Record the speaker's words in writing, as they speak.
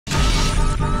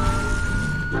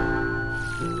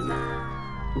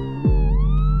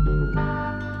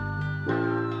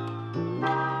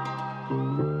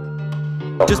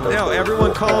Just, no,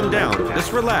 everyone calm down.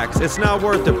 Just relax. It's not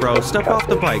worth it, bro. Step off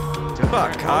the bike.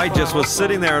 Fuck, I just was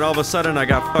sitting there and all of a sudden I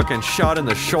got fucking shot in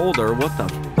the shoulder. What the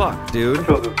fuck, dude?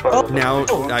 Now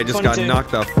I just got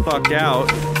knocked the fuck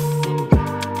out.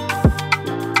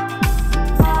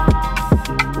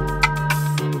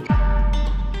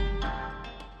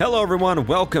 Hello everyone,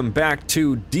 welcome back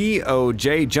to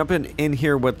DOJ. Jumping in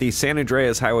here with the San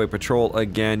Andreas Highway Patrol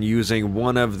again, using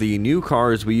one of the new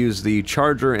cars. We used the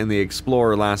Charger and the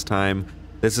Explorer last time.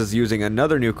 This is using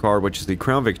another new car, which is the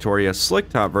Crown Victoria slick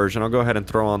top version. I'll go ahead and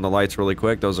throw on the lights really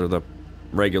quick. Those are the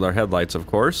regular headlights, of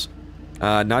course.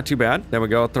 Not too bad. There we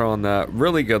go. Throw on the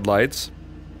really good lights.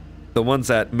 The ones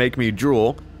that make me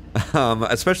drool.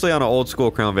 Especially on an old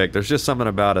school Crown Vic. There's just something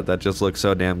about it that just looks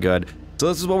so damn good. So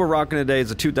this is what we're rocking today.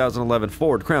 Is a 2011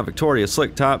 Ford Crown Victoria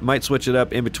slick top. Might switch it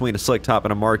up in between a slick top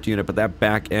and a marked unit, but that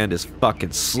back end is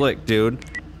fucking slick, dude.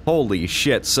 Holy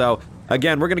shit. So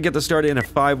again, we're gonna get this started in a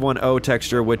 510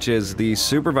 texture, which is the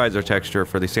supervisor texture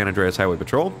for the San Andreas Highway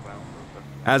Patrol.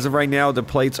 As of right now, the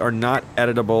plates are not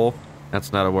editable.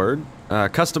 That's not a word.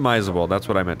 Customizable. That's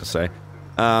what I meant to say.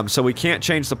 So we can't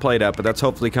change the plate up, but that's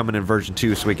hopefully coming in version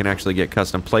 2, so we can actually get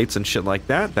custom plates and shit like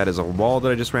that. That is a wall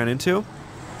that I just ran into.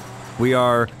 We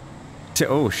are,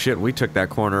 oh shit, we took that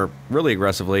corner really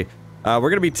aggressively. We're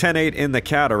going to be 10-8 in the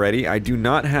cat already. I do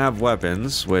not have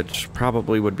weapons, which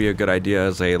probably would be a good idea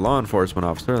as a law enforcement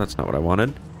officer. That's not what I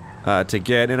wanted to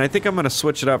get. And I think I'm going to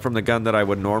switch it up from the gun that I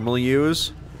would normally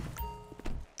use.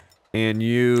 And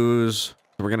use,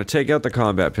 we're going to take out the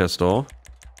combat pistol.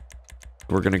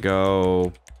 We're going to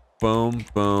go boom,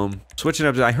 boom. Switching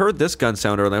up, I heard this gun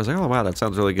sound earlier. I was like, oh wow, that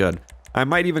sounds really good. I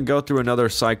might even go through another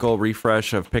cycle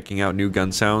refresh of picking out new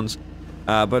gun sounds.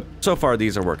 But so far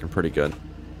these are working pretty good.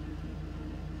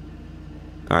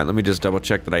 Alright, let me just double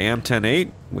check that I am 10-8.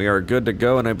 We are good to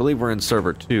go, and I believe we're in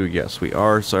server 2. Yes, we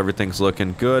are, so everything's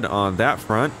looking good on that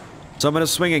front. So I'm going to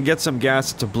swing and get some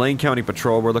gas. It's a Blaine County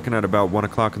Patrol. We're looking at about 1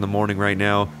 o'clock in the morning right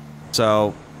now.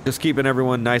 So just keeping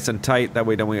everyone nice and tight. That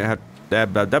way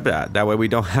we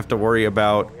don't have to worry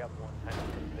about,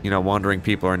 you know, wandering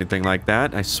people or anything like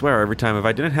that. I swear, every time, if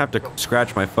I didn't have to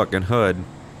scratch my fucking hood,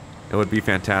 it would be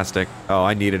fantastic. Oh,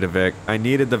 I needed a Vic. I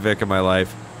needed the Vic in my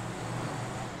life.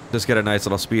 Just get a nice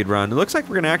little speed run. It looks like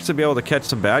we're gonna actually be able to catch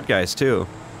some bad guys, too.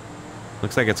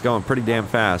 Looks like it's going pretty damn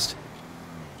fast.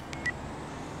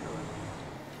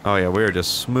 Oh yeah, we are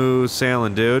just smooth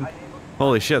sailing, dude.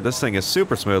 Holy shit, this thing is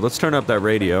super smooth. Let's turn up that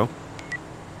radio.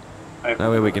 That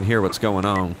way we can hear what's going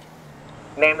on.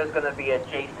 Name is gonna be a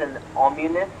Jason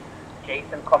Omunis.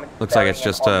 Jason coming. Looks like it's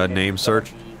just a name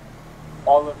search.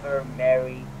 Oliver,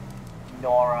 Mary,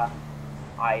 Nora,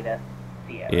 Ida,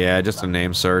 Sierra. Yeah, just a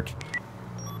name search.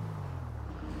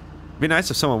 It'd be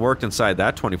nice if someone worked inside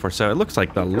that 24/7. It looks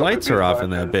like the lights are off in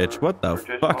that bitch. What the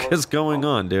fuck is going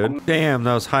on, dude? Damn,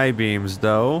 those high beams,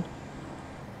 though.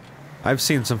 I've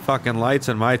seen some fucking lights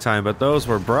in my time, but those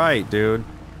were bright, dude.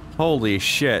 Holy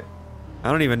shit. I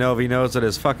don't even know if he knows that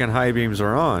his fucking high beams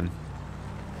are on.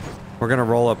 We're gonna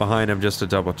roll up behind him just to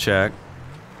double check.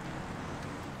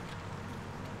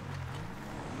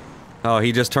 Oh,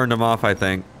 he just turned them off, I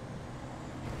think.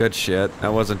 Good shit.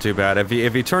 That wasn't too bad. If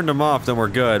he turned them off, then we're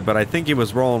good, but I think he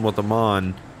was rolling with them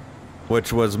on,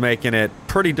 which was making it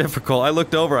pretty difficult. I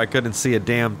looked over, I couldn't see a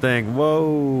damn thing.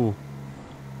 Whoa.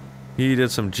 He did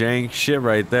some jank shit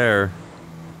right there.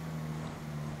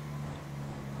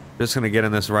 Just gonna get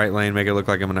in this right lane, make it look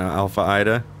like I'm in an Alpha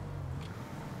Ida.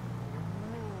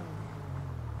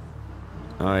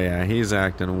 Oh yeah, he's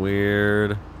acting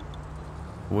weird.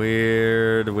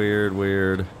 Weird.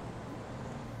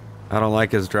 I don't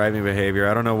like his driving behavior.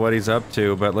 I don't know what he's up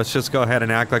to, but let's just go ahead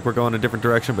and act like we're going a different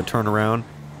direction, but turn around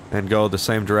and go the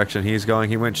same direction he's going.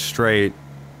 He went straight.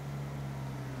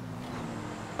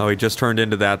 Oh, he just turned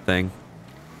into that thing.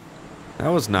 That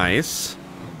was nice.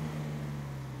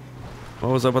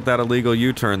 What was up with that illegal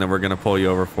U-turn that we're gonna pull you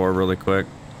over for really quick?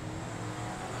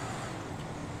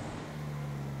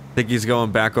 I think he's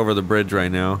going back over the bridge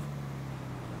right now.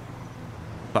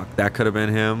 Fuck, that could have been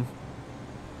him.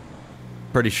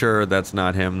 Pretty sure that's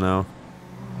not him, though.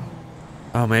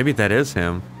 Oh, maybe that is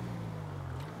him.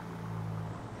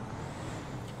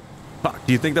 Fuck,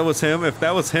 do you think that was him? If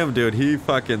that was him, dude, he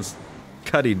fucking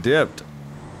cutty dipped.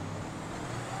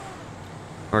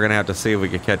 We're gonna have to see if we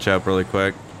can catch up really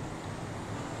quick.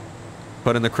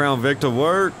 Putting the Crown Vic to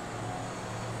work.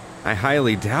 I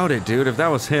highly doubt it, dude. If that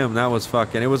was him, that was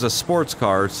fucking... It was a sports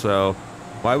car, so...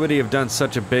 Why would he have done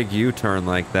such a big U-turn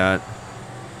like that?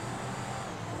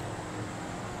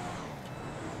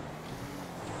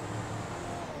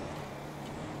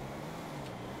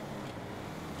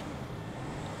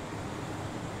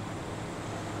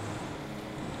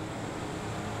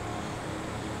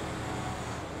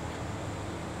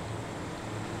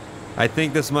 I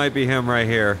think this might be him right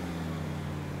here.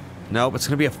 Nope, it's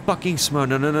gonna be a fucking smoke.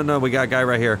 No, no, no, no, we got a guy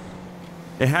right here.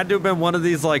 It had to have been one of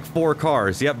these, like, 4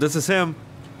 cars. Yep, this is him.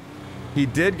 He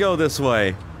did go this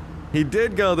way. He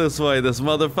did go this way, this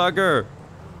motherfucker.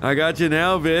 I got you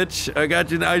now, bitch. I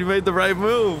got you now. You made the right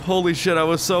move. Holy shit, I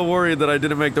was so worried that I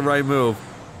didn't make the right move.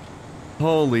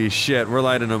 Holy shit, we're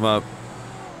lighting him up.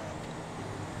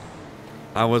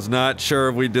 I was not sure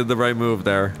if we did the right move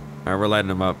there. Alright, we're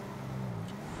lighting him up.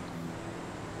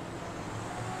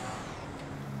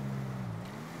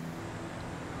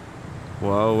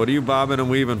 Whoa, what are you bobbing and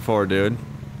weaving for, dude?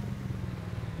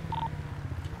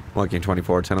 Walking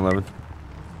 24, 10, 11.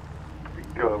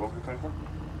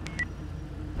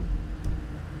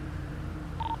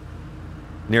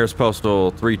 Nearest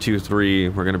postal 323.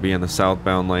 We're going to be in the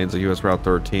southbound lanes of US Route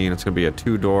 13. It's going to be a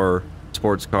 2-door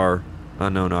sports car,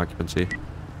 unknown occupancy.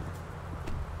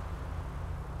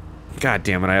 God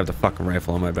damn it, I have the fucking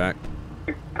rifle on my back.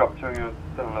 Cop showing you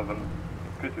 711,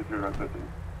 223 Route 13.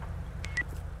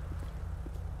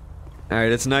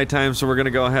 Alright, it's nighttime, so we're going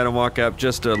to go ahead and walk up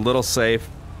just a little safe.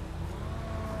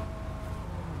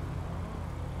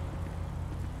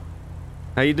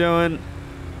 How you doing?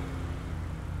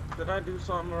 Did I do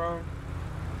something wrong?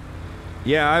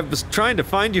 Yeah, I was trying to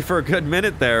find you for a good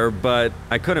minute there, but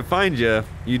I couldn't find you.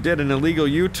 You did an illegal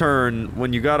U-turn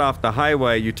when you got off the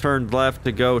highway. You turned left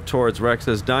to go towards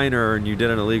Rex's Diner, and you did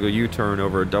an illegal U-turn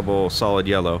over a double solid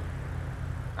yellow.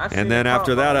 And then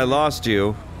after that, I lost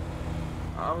you.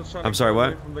 I'm sorry,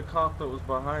 what? From the cop that was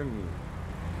behind me.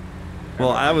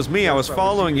 Well, that was me. I was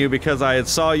following you because I had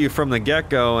saw you from the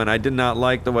get-go, and I did not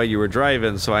like the way you were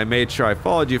driving, so I made sure I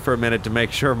followed you for a minute to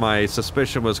make sure my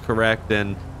suspicion was correct,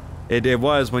 and it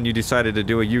was when you decided to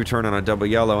do a U-turn on a double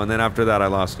yellow, and then after that I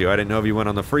lost you. I didn't know if you went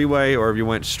on the freeway or if you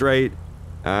went straight,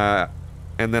 and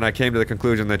then I came to the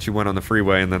conclusion that you went on the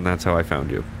freeway, and then that's how I found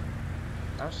you.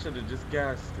 I should have just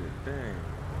gassed it, dang.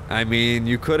 I mean,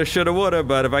 you coulda, shoulda, woulda,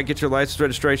 but if I get your license,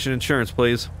 registration, insurance,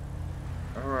 please.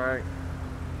 Alright.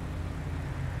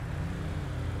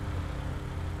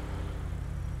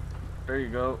 There you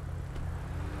go.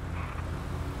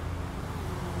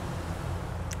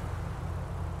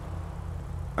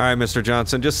 Alright, Mr.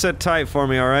 Johnson, just sit tight for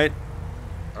me, alright?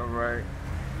 Alright.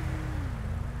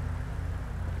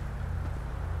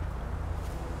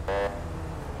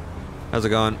 How's it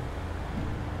going?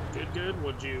 Good, good.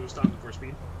 Would you stop for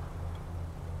speed?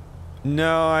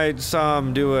 No, I saw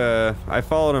him do I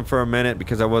followed him for a minute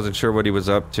because I wasn't sure what he was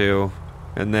up to.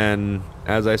 And then,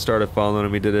 as I started following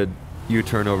him, he did a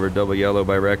U-turn over double yellow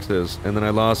by Rex's. And then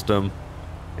I lost him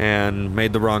and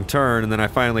made the wrong turn. And then I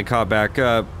finally caught back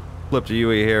up, flipped a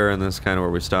UE here, and that's kind of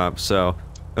where we stopped. So,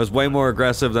 it was way more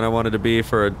aggressive than I wanted to be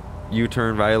for a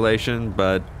U-turn violation,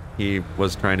 but he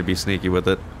was trying to be sneaky with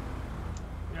it.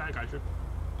 Yeah, I got you.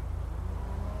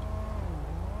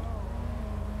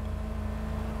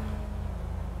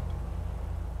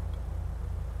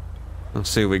 Let's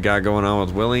see what we got going on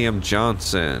with William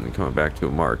Johnson. Coming back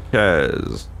to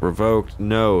Marquez. Revoked,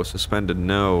 no. Suspended,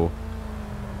 no.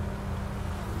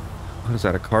 What is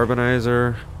that, a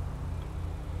carbonizer?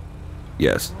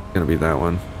 Yes, gonna be that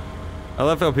one. I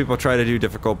love how people try to do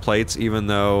difficult plates even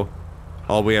though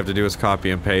all we have to do is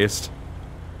copy and paste.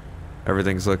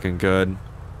 Everything's looking good.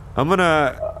 I'm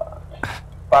gonna...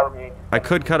 I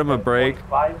could cut him a break,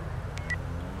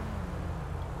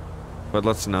 but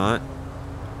let's not.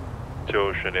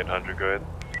 Ocean 800, go ahead.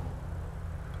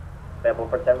 Available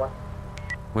for 10-1.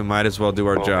 We might as well do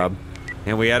our job.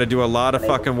 And we had to do a lot of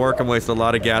fucking work and waste a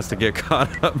lot of gas to get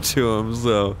caught up to him,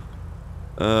 so...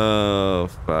 Oh,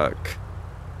 fuck.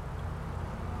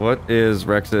 What is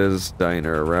Rex's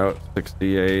Diner? Route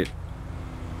 68.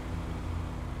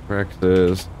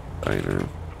 Rex's Diner.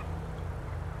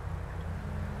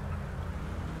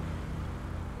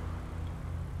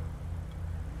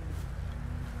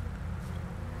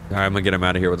 Alright, I'm gonna get him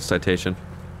out of here with a citation.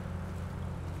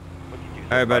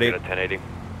 Alright, buddy. 1080.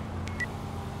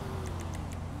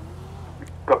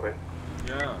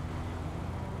 Yeah.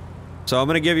 So I'm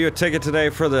gonna give you a ticket today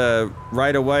for the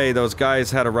right-of-way. Those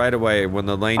guys had a right-of-way when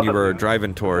the lane you were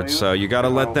driving towards, so you gotta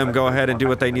let them go ahead and do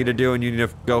what they need to do, and you need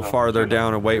to go farther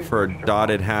down and wait for a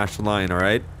dotted hashed line,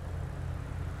 alright?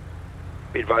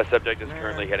 Be advised, subject is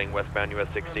currently heading westbound US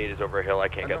 68 is over a hill. I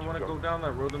can't get I don't want to go down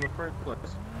that road in the first place.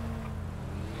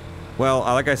 Well,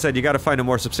 like I said, you gotta find a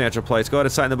more substantial place. Go ahead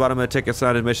and sign the bottom of the ticket. It's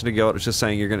not admission to guilt. It's just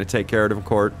saying you're gonna take care of it in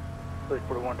court.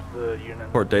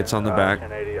 Court date's on the back.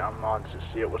 1080, I'm on to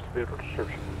see it. What's the vehicle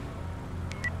description?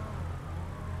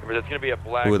 That's gonna be a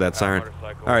black. Ooh, that siren.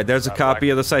 Alright, there's a copy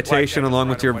of the citation along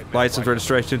with your license,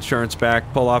 registration, insurance back.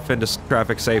 Pull off into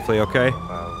traffic safely, okay?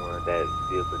 That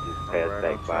vehicle just Alright,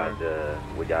 back I'm by trying. the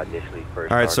where y'all initially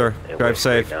first Alright, sir. started and Drive went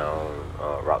straight safe.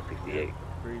 down Route 68.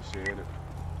 Appreciate it.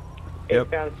 Yep.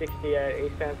 Eastbound 68,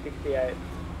 eastbound 68.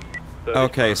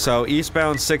 Okay, so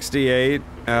eastbound 68.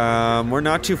 We're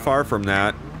not too far from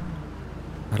that.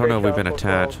 I don't know if we've been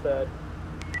attached.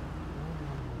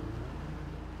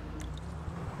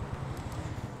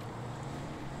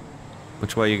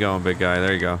 Which way you going, big guy?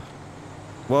 There you go.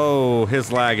 Whoa,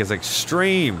 his lag is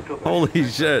extreme. Holy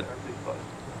shit.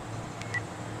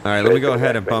 Alright, let me go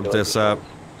ahead and bump this up.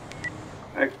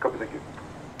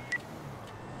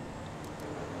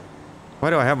 Why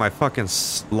do I have my fucking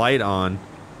light on?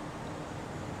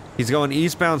 He's going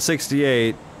eastbound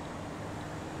 68.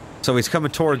 So he's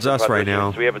coming towards us right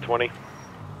now. Do we have a 20?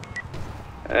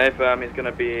 If he's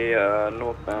gonna be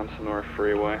northbound Sonora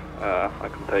Freeway, I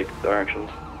can take directions.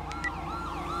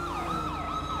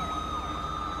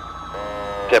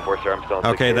 10-4, sir, I'm still on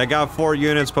Okay, 68. they got 4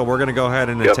 units, but we're gonna go ahead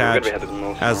and Yep, we're attach gonna be headed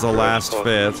north as the Sonora last Freeway,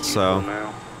 fifth, crossing so...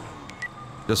 now.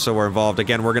 Just so we're involved.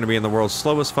 Again, we're gonna be in the world's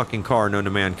slowest fucking car known to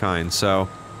mankind, so...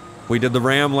 We did the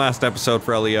Ram last episode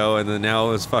for LEO, and then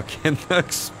now it's fucking...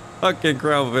 fucking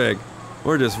Crown Vic.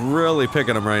 We're just really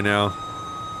picking them right now.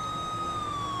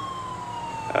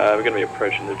 We're gonna be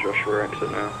approaching the Joshua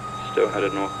exit now. Still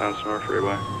headed northbound Sonora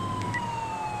Freeway.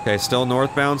 Okay, still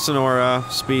northbound Sonora,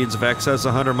 speeds of excess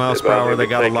 100 miles per hour. They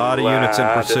got a lot of units in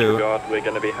pursuit. Disregard. We're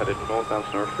going to be headed northbound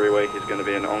Sonora Freeway. He's going to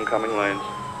be in oncoming lanes.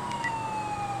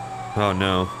 Oh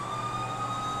no.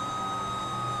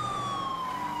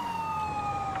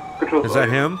 Is that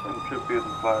him? Should be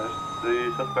advised.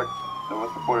 The suspect that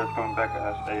was reported is coming back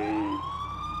as a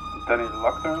Danny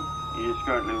Lockdown. He is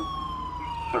currently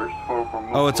searched for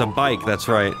Oh, it's a bike, that's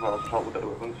right.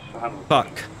 Fuck.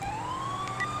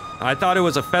 I thought it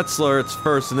was a Fetzler at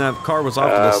first, and that car was off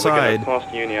to the side.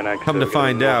 Come to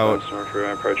find out,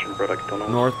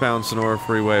 northbound Sonora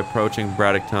Freeway approaching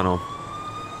Braddock Tunnel.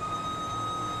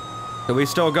 So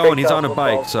he's still going, he's on a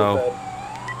bike, so...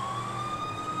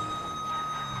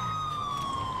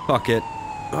 Fuck it.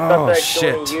 Oh,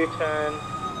 shit. Suspect doing U-turn,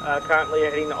 currently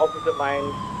heading the opposite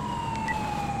lane.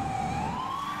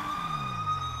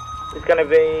 It's going to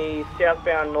be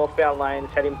southbound, northbound lanes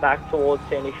heading back towards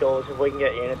Sandy Shores if we can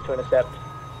get units to intercept.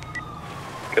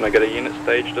 Can I get a unit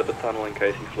staged at the tunnel in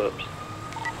case he flips?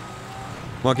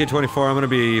 Monkey 24, I'm going to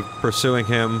be pursuing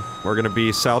him. We're going to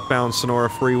be southbound Sonora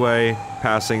Freeway,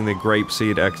 passing the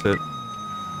Grapeseed exit.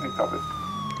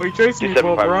 What are you chasing me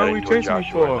for, bro? What are you chasing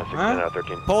me for? Huh?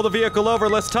 Pull the vehicle over,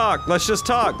 let's talk. Let's just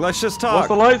talk. Let's just talk. What's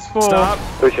the lights for? Stop.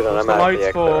 What's the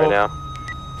lights for? Right now.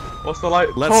 What's the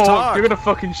light? Let's talk. You're gonna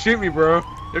fucking shoot me, bro.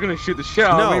 You're gonna shoot the shit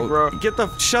out of me, bro.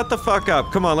 Shut the fuck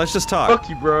up. Come on, let's just talk. Fuck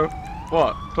you, bro.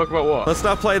 What? Talk about what? Let's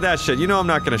not play that shit. You know I'm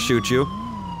not gonna shoot you.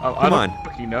 Come on.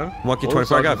 You know. Monkey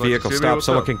 24, I got vehicle. Stop.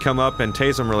 Someone can come up and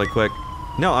tase him really quick.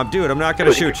 No, dude, I'm not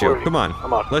gonna shoot you. Come on.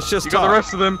 Let's just talk. You got the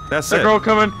rest of them. That's it. They're all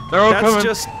coming. They're all coming.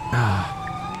 That's just...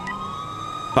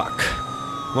 Fuck.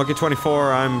 Monkey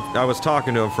 24, I was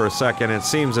talking to him for a second. It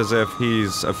seems as if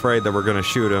he's afraid that we're gonna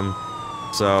shoot him.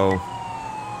 So...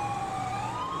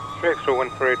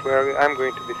 3X148, I'm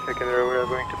going to be secondary. We are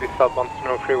going to be southbound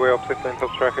Sonora Freeway, opposite lanes of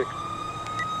traffic.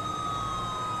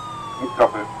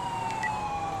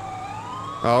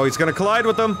 Oh, he's gonna collide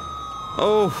with them.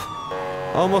 Oh,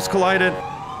 almost collided.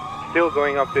 Still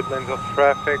going opposite lanes of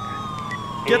traffic.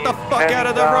 Get the fuck out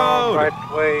of the road! Right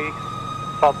way,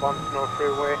 southbound Sonora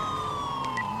Freeway.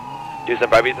 Do some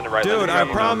 5 in the right lane. Dude, I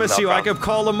promise you, I could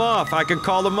call him off. I could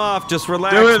call him off. Just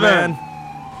relax, Do it, man. then.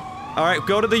 All right,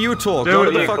 go to the U-Tool. Go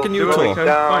to the fucking U-Tool.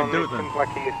 Fine, do it then. Like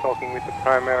he is talking with the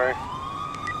primary.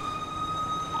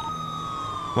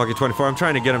 Monkey 24, I'm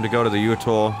trying to get him to go to the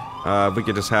U-Tool. If we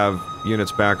could just have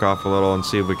units back off a little and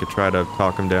see if we could try to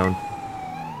talk him down.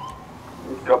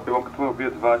 Copy, 1 be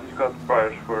advised, he's got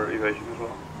priors for evasion as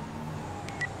well.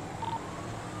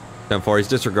 10-4, he's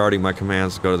disregarding my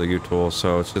commands to go to the U-Tool,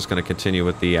 so it's just going to continue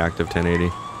with the active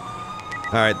 1080.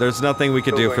 Alright, there's nothing we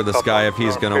could do for this guy if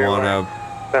he's going to want to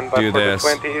do this.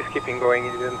 20, he's keeping going,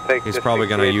 he didn't take He's probably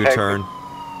going to U-turn.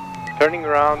 Turning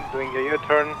around, doing a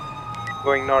U-turn,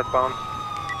 going northbound.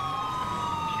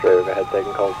 Straight overhead,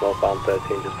 taking calls northbound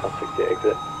 13, just past 60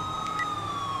 exit.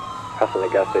 Passing the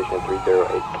gas station at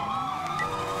 308.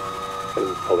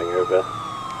 And pulling over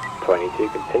 22,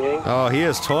 continuing. Oh, he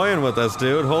is toying with us,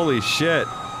 dude. Holy shit.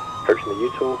 Approaching the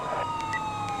U-Tool.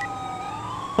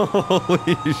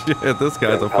 Holy shit, this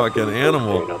guy's a fucking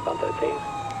animal.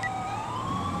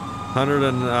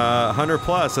 100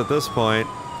 plus at this point.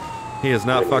 He is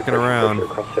not fucking around.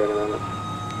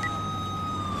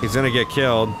 He's gonna get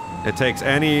killed. It takes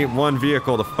any one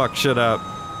vehicle to fuck shit up.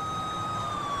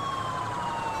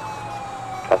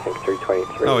 Passing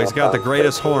 323. Oh, he's got the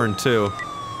greatest horn, too.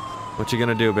 What you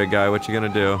gonna do, big guy? What you gonna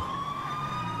do?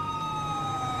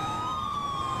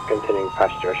 Continuing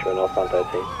past Joshua, northbound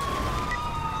 13.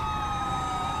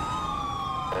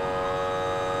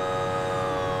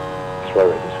 Slow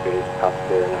rate of speed, past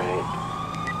 098.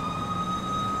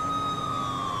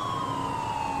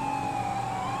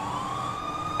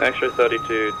 Extra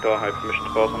 32, door high, permission to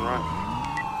pause on right.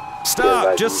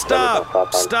 Stop! Just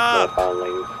stop! Stop!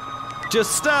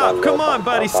 Just stop! Come on,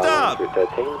 buddy, stop! 13,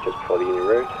 just before the Union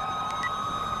Road.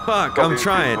 Fuck, I'm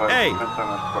trying. Hey!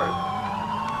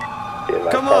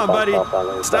 Come on, buddy!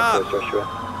 Stop!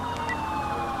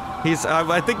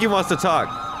 I think he wants to talk.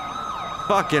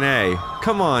 Fucking A.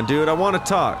 Come on, dude, I want to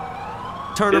talk.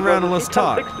 Turn around and let's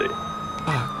talk. A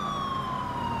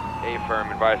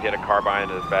firm advised he had a carbine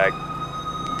in his bag.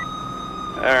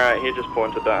 Alright, he just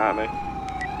pointed that at me.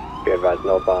 Be advised,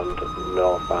 northbound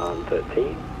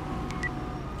 13.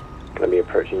 Gonna be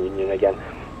approaching Union again.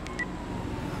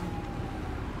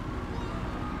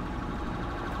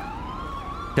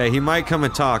 Okay, he might come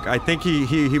and talk. I think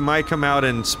he might come out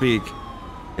and speak.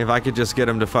 If I could just get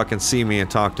him to fucking see me and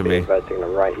talk to me. Advising the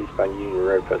right, eastbound Union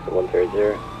Road, postal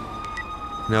 130.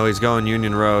 No, he's going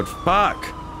Union Road. Fuck!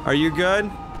 Are you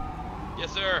good?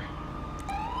 Yes, sir.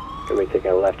 Gonna be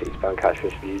taking a left eastbound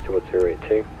Catfish View towards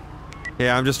 082.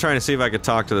 Yeah, I'm just trying to see if I could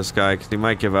talk to this guy, because he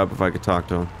might give up if I could talk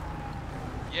to him.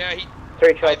 Yeah, he... 3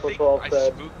 I Charles think 12 I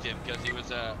said. spooked him because he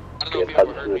was, I don't Be know if you advised,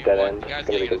 ever this heard is a me, dead but end. the guy's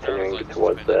Gonna be getting his driver's continuing license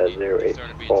towards suspended. He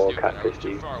started being 084 stupid. I was Catfish too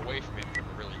View. far away from him to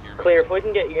really hear me. Clear if we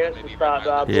can get units to start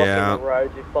blocking Yeah. the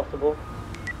roads if possible.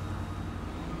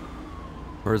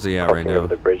 Where's he at right Crossing now? over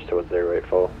the bridge towards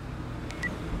 084.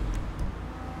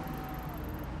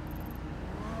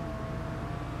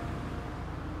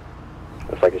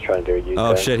 Looks like he's trying to do a U-turn.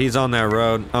 Oh shit, he's on that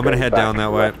road. I'm gonna head down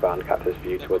that way. Westbound Catfish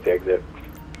View towards the exit.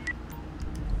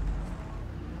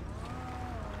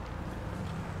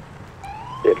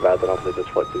 Be advised, an officer just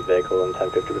flipped his vehicle on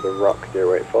 1050 with a rock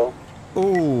 084.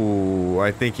 Ooh,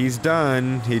 I think he's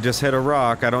done. He just hit a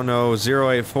rock. I don't know,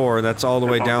 084. That's all the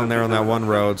way down there on that one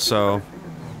road, so...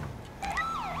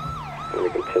 Gonna be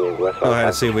continuing westbound. Go ahead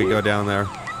and see if we go down there.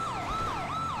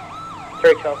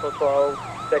 3 Charles 12,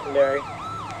 secondary.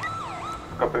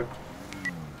 Copy.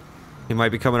 He might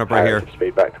be coming up right here.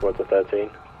 Speed back towards the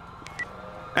 13.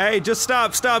 Hey, just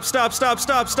stop, stop, stop, stop,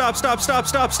 stop, stop, stop, stop,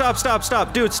 stop, stop, stop,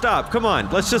 stop. Dude, stop. Come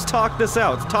on. Let's just talk this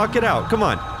out. Talk it out. Come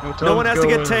on. No one has to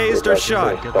get tased or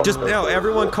shot. Just, no,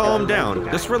 everyone calm down.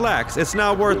 Just relax. It's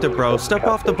not worth it, bro. Step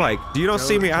off the bike. You don't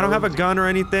see me. I don't have a gun or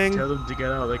anything. Tell them to get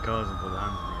out of their cars and put their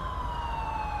hands in the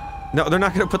air. No, they're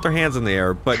not going to put their hands in the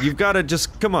air, but you've got to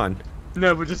just, come on.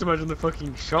 No, but just imagine the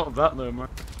fucking shot of that though, man.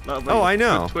 Oh, I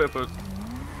know. Twitter post.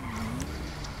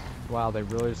 Wow, they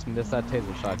really just missed that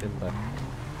taser shot, didn't they?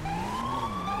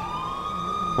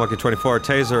 Lucky 24,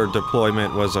 taser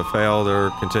deployment was a fail. They're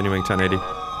continuing 1080.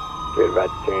 Be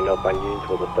advised, turning northbound Union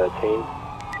towards the 13.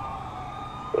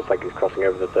 Looks like he's crossing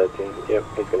over the 13. Yep,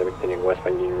 he's going to be continuing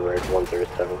westbound Union Road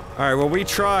 107. Alright, well we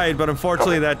tried, but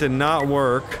unfortunately that did not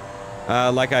work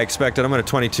like I expected. I'm at a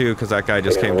 22 because that guy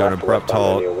just came to an abrupt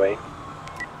halt.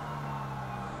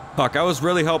 Fuck, I was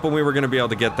really hoping we were going to be able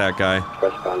to get that guy.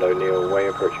 Westbound O'Neill Way,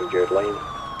 approaching Jared Lane.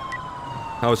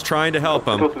 I was trying to help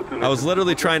him. I was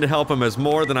literally trying to help him as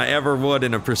more than I ever would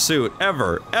in a pursuit.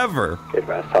 Ever. Ever.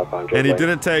 And he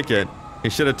didn't take it. He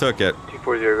should have took it.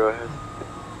 240, go ahead.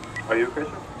 Are you okay,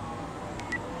 sir?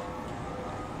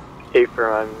 8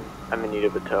 for I'm in need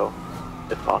of a tow,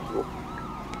 if possible.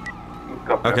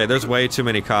 Okay, there's way too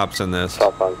many cops in this.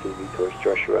 Southbound CV towards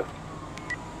Joshua.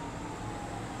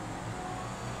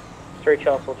 3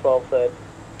 Charles 12 third.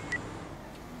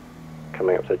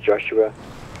 Coming up to Joshua.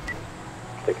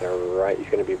 Taking a right, he's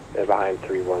going to be behind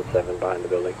 317 behind the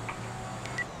building.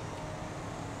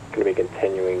 Going to be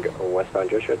continuing westbound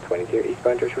Joshua 22,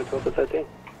 eastbound Joshua towards the 13.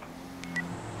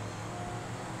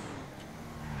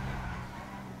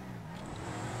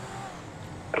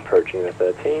 Approaching the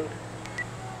 13.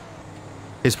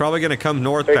 He's probably going to come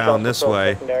northbound this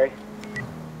way. Secondary.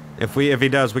 If he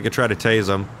does, we could try to tase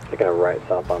him. Taking a right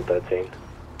southbound 13.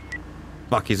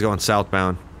 Fuck, he's going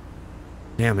southbound.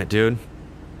 Damn it, dude.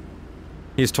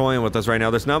 He's toying with us right now.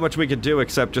 There's not much we could do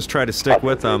except just try to stick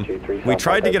with him. We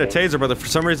tried to get a taser, but for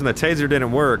some reason the taser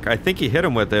didn't work. I think he hit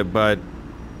him with it, but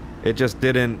it just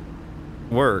didn't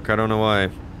work. I don't know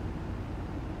why.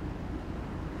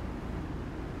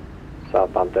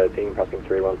 Southbound 13, crossing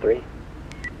 313.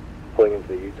 Pulling into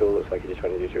the U-Tool, looks like he just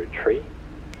went into a tree.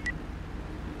 It's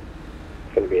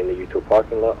going to be in the U-Tool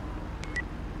parking lot.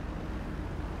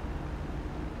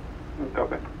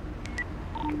 Copy.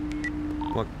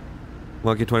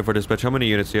 Monkey 24 dispatch, how many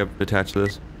units do you have attached to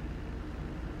this?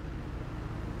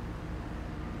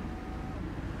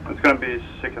 It's gonna be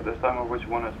 6 at this time, of which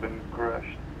 1 has been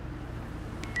crashed.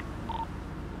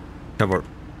 Cover.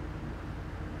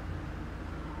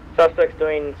 Suspect's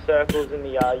doing circles in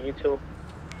the U-tool.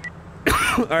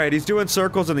 Alright, he's doing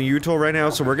circles in the U-tool right now,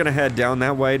 so we're gonna head down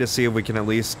that way to see if we can at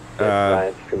least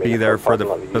be there for the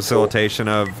facilitation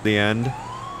of the end.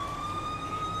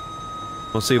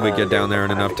 We'll see if we get down there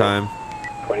in enough time.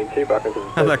 22, back into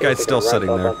the That guy's still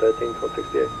sitting there. 13,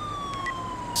 68.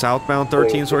 Southbound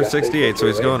 13 towards 68, so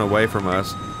he's going away from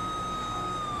us.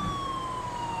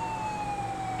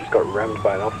 Just got rammed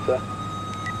by an officer.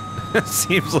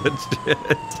 Seems legit.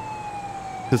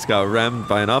 Just got rammed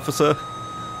by an officer.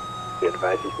 Be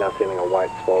advised, he's now stealing a white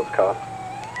sports car.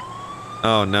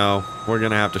 Oh no, we're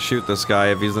gonna have to shoot this guy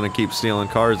if he's gonna keep stealing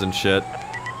cars and shit.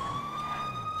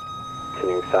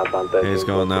 Continuing southbound 13. He's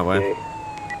going that way.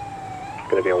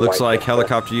 It's gonna be a Looks white like Dept.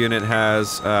 helicopter unit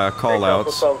has call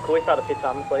outs. Can we start a pit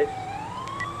time, please?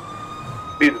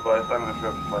 Be advised, I'm gonna show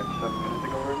up like 7 minutes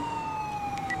ago already.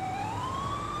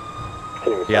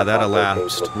 Continuing Yeah, that southbound 13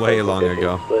 elapsed towards way 13, long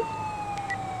ago. split.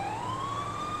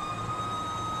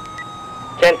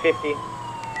 1050.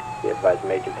 Be advised,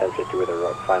 Major 1050 with a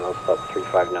rock, final stop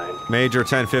 359. Major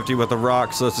 1050 with the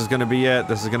rock, so this is gonna be it.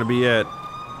 This is gonna be it.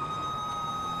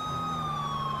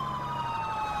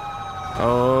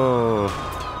 Oh.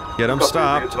 Get him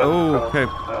stopped. Oh, okay.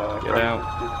 Get out.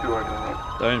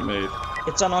 Don't move.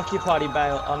 It's unoccupied,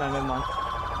 bail. Oh no, never mind.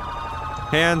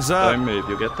 Hands up. Don't move,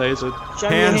 you'll get tasered.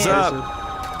 Hands up.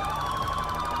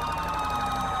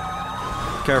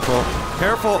 Careful.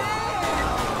 Careful.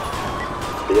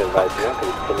 Be advised, you're not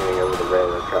continuing over the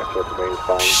railroad tracks with the range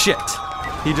bound. Shit.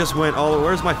 He just went all.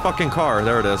 Where's my fucking car?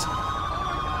 There it is.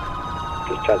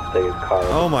 Just tried to take his car.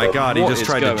 Oh my god, he What just is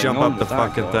tried to going jump on up the with that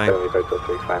fucking guy? thing. Only go to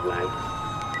 359.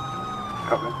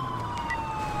 Copy.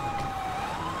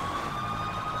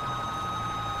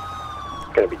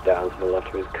 Gonna be down to the left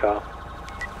of his car.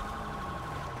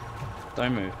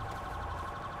 Don't move.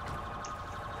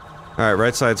 Alright,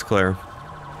 right side's clear.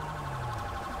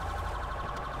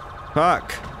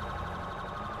 Fuck.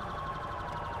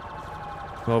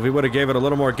 Well, if he would have gave it a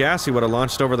little more gas, he would have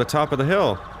launched over the top of the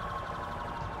hill.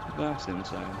 That's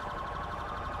insane.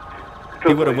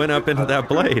 He would have went up into that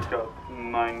blade. Got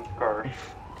 9 cars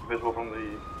visible from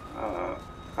the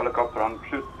helicopter on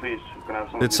pursuit. Please, you can have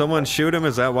some. Did someone shoot him?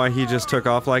 Is that why he just took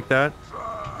off like that?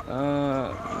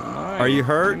 No. Are you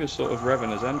hurt? He was sort of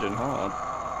revving his engine hard.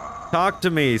 Talk to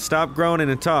me. Stop groaning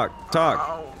and talk.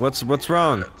 Talk. What's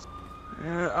wrong?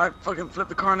 Yeah, I fucking flipped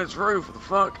the car on its roof. What the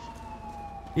fuck?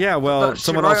 Yeah, well,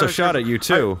 someone also shot at you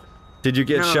too. Did you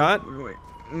get shot? Wait,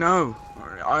 no.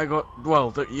 I got,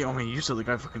 well, I mean, you saw the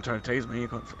guy fucking trying to tase me. You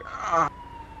can't fucking,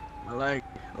 my leg.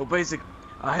 Well, basically,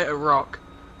 I hit a rock,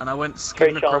 and I went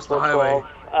skidding across the highway.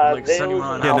 Like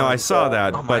 71. Yeah, no, I saw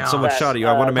that, Oh, my but someone arm. shot at you.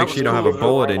 I want to make sure you don't have a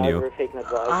bullet in you.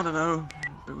 I don't know.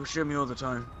 People shoot me all the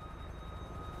time.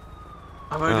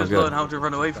 I've only Oh, just good. learned how to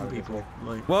run away from people.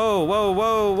 Like, Whoa, whoa,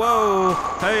 whoa, whoa!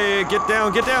 Hey, get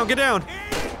down, get down, get down!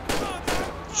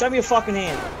 Show me your fucking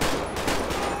hand.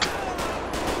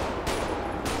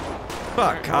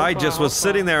 Fuck, I just was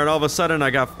sitting there and all of a sudden I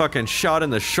got fucking shot in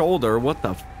the shoulder. What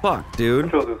the fuck, dude?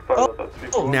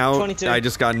 Oh, Now 22. I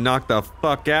just got knocked the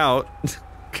fuck out.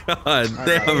 God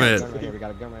damn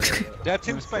it. That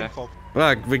seems painful.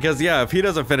 Fuck, because yeah, if he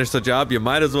doesn't finish the job, you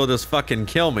might as well just fucking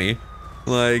kill me.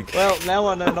 Like... Well, now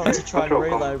I know not to try and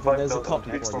reload when there's a cop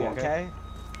next to me, okay?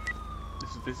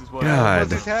 this is what God. It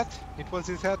was his hat. It was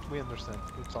his hat. We understand.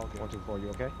 It's all good. 124, you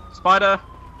okay? Spider!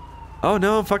 Oh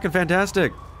no, I'm fucking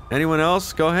fantastic. Anyone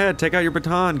else? Go ahead, take out your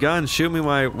baton, gun, shoot me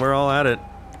while we're all at it.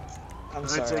 I'm I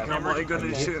sorry. take out my gun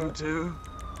and shoot him too.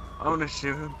 I wanna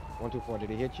shoot him. 124, did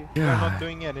he hit you? You are God. not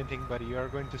doing anything, buddy. You are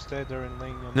going to stay there and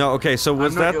laying on. No, okay, so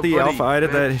was I'm not that your the buddy, Alpha Ida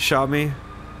man. that shot me?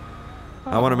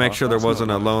 I want to make sure there that's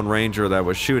wasn't a not Lone Ranger that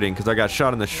was shooting, because I got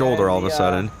shot in the shoulder all of a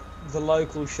sudden. The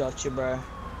local shot you, bro.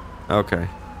 Okay.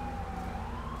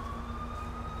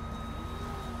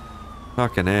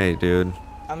 Fucking A, dude.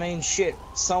 I mean, shit.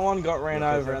 Someone got ran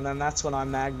over, and then that's when I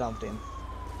mag-dumped him.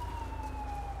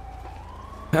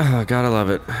 Gotta love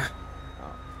it.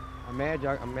 I'm mad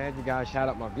you guys shot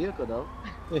up my vehicle though.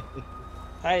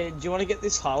 Hey, do you want to get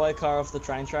this highway car off the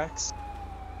train tracks?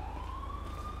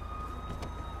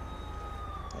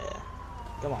 Yeah.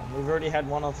 Come on, we've already had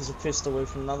one officer pistol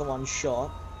whipped and another one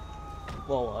shot.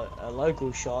 Well, a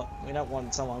local shot. We don't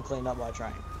want someone cleaned up by a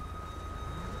train.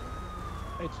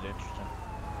 It's interesting.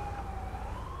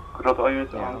 Control all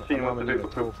units Yeah, on scene I'm with the gonna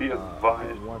vehicle leave to be it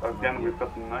advised. one from Again, here. we've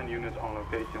got 9 units on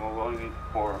location. We will only need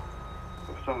 4.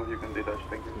 If some of you can detach,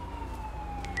 thank you.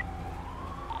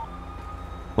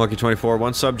 Lucky 24,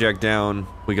 one subject down.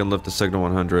 We can lift the signal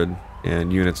 100.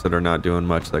 and units that are not doing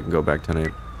much that can go back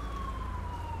 10-8.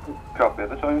 Copy.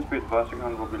 The time speed passing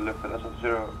on will be lifted as a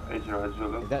 080 at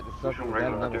Zulu. Is that the suspect? Is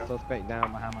that another suspect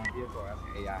down behind my vehicle? Or that's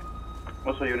AI?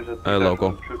 Also, units at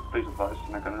local. Please advise,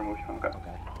 and I can remove you from the car.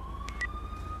 Okay.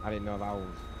 I didn't know if I was.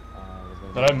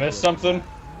 Did I miss something?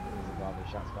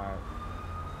 Shots fired.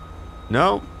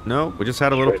 No, we just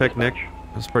had a little picnic.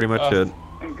 That's pretty much it.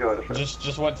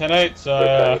 Just went 10-8, so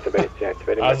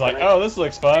I was like, oh, this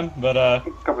looks fun, but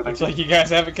looks like you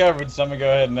guys have it covered, so I'm gonna go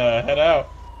ahead and head out.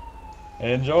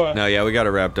 Enjoy. No, yeah, we got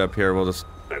it wrapped up here. We'll just.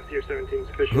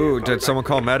 Who did someone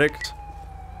call medics?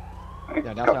 Yeah,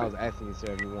 that's what I was asking,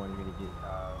 sir. If you wanted me to get.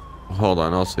 Hold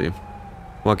on, I'll see.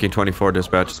 Monkey 24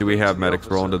 dispatch. Do we have medics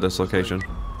rolling to this location?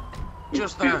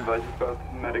 Just there.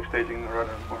 Medic staging the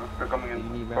radar corner. They're coming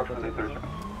in approximately 30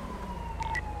 seconds.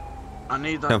 I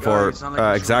need that 10-4.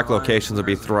 Guy. Exact locations would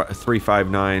be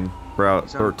 359, Route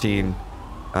 13.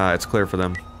 It's clear for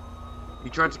them. He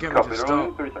tried to get me to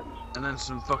stop, and then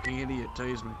some fucking idiot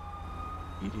tased me.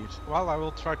 Idiot. Well, I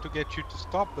will try to get you to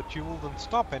stop, but you wouldn't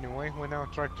stop anyway when I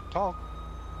tried to talk.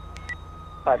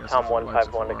 5 Tom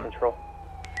 151 to control.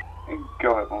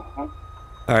 Go ahead, Mo.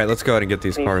 Alright, let's go ahead and get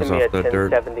these cars off the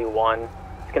dirt. 1071.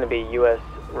 It's going to be US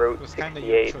Route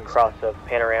 68, cross of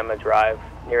Panorama Drive.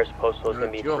 Nearest postal is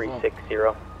going to be 360.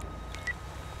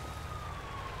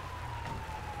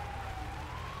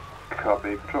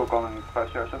 Copy. Patrol calling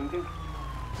 5CR17.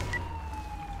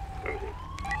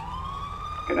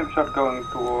 Can have a shot going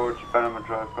towards Panorama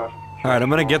Drive. Alright, I'm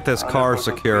going to get this car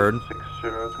secured. 60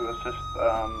 to assist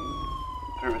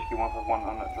 3 Whiskey 151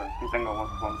 on that. Sorry, Tango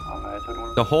 151 on that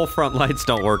side. The whole front lights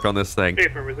don't work on this thing.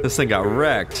 This thing got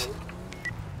wrecked.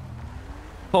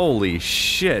 Holy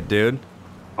shit, dude.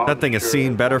 That thing has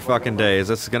seen better fucking days.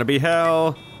 This is gonna be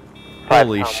hell.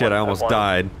 Holy shit, I almost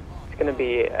died. It's gonna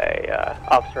be a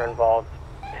officer involved,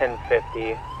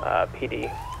 1050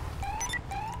 PD.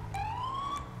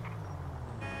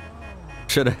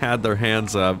 Should have had their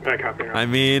hands up. I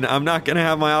mean, I'm not gonna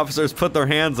have my officers put their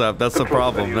hands up. That's the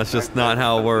problem. That's just not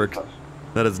how it works.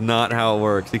 That is not how it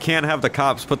works. You can't have the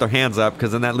cops put their hands up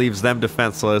because then that leaves them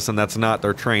defenseless, and that's not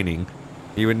their training.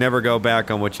 You would never go back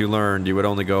on what you learned. You would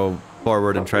only go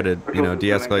forward and try to, you know,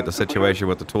 de-escalate the situation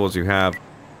with the tools you have.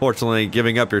 Fortunately,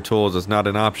 giving up your tools is not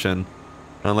an option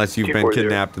unless you've been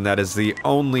kidnapped, and that is the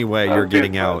only way you're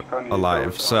getting out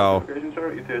alive. So,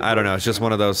 I don't know. It's just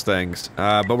one of those things.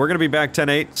 But we're going to be back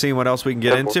 10-8, seeing what else we can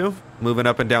get into. Moving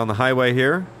up and down the highway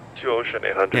here.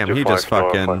 Damn, he just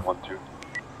fucking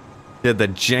did the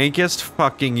jankest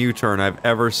fucking U-turn I've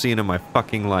ever seen in my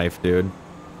fucking life, dude.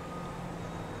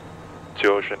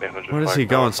 What is he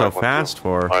going so fast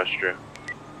for?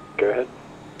 Go ahead.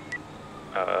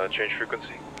 Change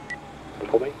frequency.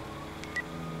 Pull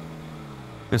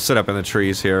I'm sit up in the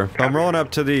trees here. So I'm rolling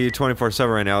up to the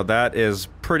 24/7 right now. That is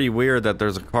pretty weird that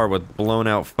there's a car with blown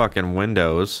out fucking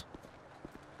windows.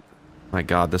 My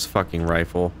god, this fucking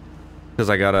rifle. Because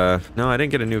I got a... No, I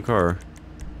didn't get a new car.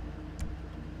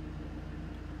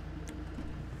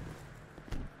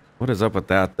 What is up with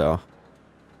that, though?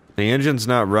 The engine's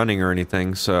not running or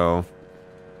anything, so...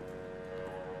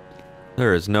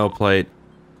 There is no plate.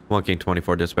 Monkey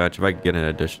 24 dispatch. If I could get an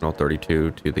additional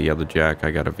 32 to the Yellow Jack,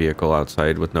 I got a vehicle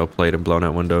outside with no plate and blown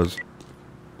out windows.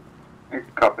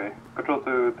 Copy. Control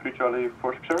to 3 Charlie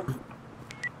 460.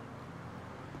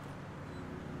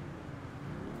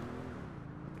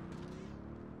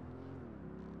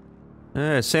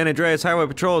 San Andreas Highway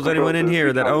Patrol, is anyone in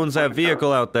here that owns that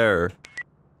vehicle out there?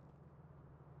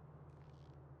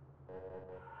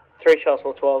 3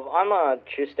 Charlesville 12. I'm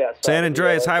just outside. San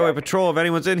Andreas Highway Patrol, if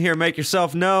anyone's in here, make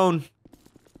yourself known.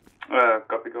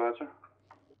 Copy, go ahead, sir.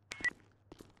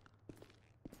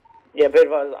 Yeah, be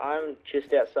advised, I'm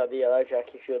just outside the Yellow Jack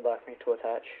if you would like me to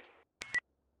attach.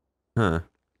 Huh.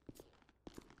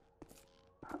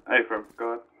 Hey, firm, go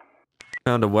ahead.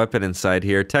 Found a weapon inside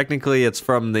here. Technically, it's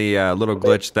from the little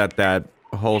glitch that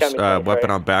whole weapon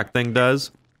on back thing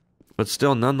does. But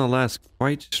still, nonetheless,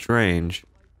 quite strange.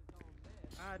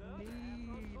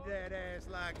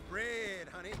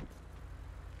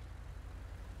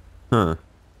 Huh.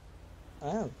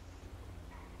 Oh.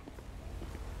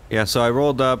 Yeah, so I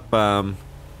rolled up,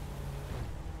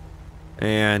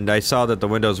 and I saw that the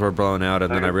windows were blown out,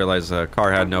 and then I realized the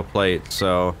car had no plate,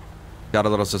 so got a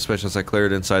little suspicious. I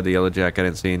cleared inside the Yellow Jack. I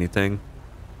didn't see anything.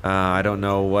 I don't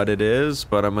know what it is,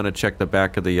 but I'm gonna check the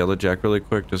back of the Yellow Jack really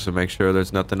quick just to make sure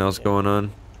there's nothing else going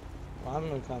on. Well, I'm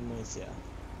gonna come with you.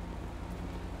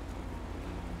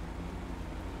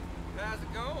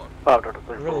 Oh,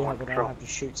 I really hope I don't have to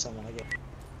shoot someone again.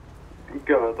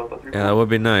 Yeah, that would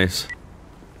be nice.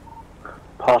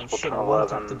 Possible Shit, to I wanted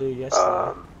to 11. do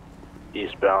yesterday.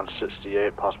 Eastbound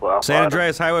 68, possible outside. San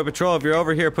Andreas Highway Patrol, if you're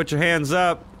over here, put your hands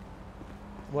up.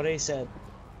 What he said.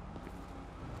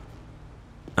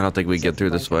 I don't think we get through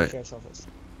this way. Sheriff's office.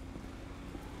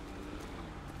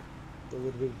 The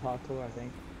Woodwood parkour, I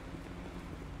think.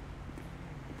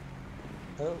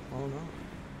 Oh no.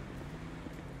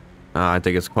 I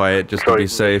think it's quiet just to be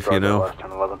safe, you know.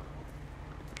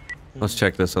 Let's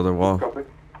check this other wall.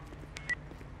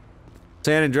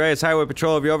 San Andreas Highway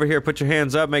Patrol, if you're over here, put your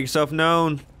hands up, make yourself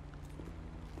known.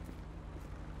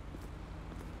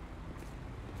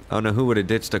 I don't know who would have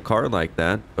ditched a car like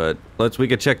that, but we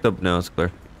could check the, no, it's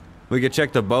clear. We could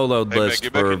check the BOLOAD list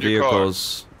for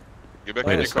vehicles. Get back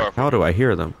Wait in a your sec, car. how do I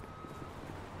hear them?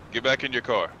 Get back in your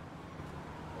car.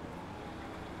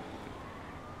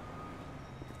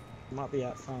 Might be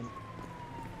out front.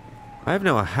 I have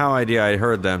no idea I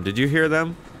heard them. Did you hear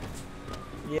them?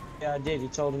 Yeah, I did. He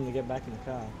told him to get back in the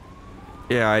car.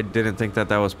 Yeah, I didn't think that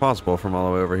was possible from all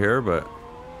the way over here, but...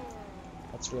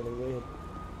 That's really weird.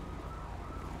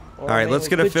 Alright, let's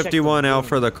get a 51 out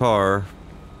for the car.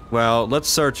 Well, let's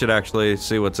search it actually,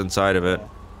 see what's inside of it.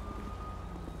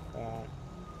 Alright.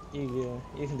 You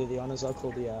can do the honors, I'll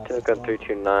call the Got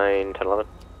 329, 1011.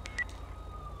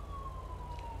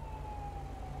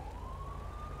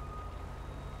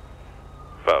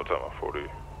 Five time on 40.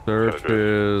 Search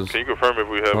is... Can you confirm if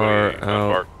we have any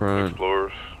unmarked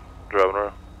Explorers driving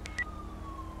around?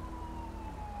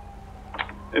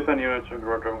 If any units are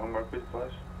driving unmarked, please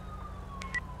advise.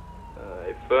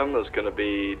 Affirm there's going to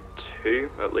be 2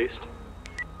 at least.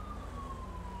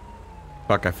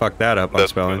 Fuck, I fucked that up on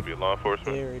spelling. That's going to be law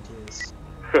enforcement. There it is.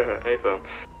 Affirm.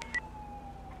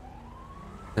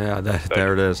 Yeah,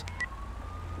 there it is.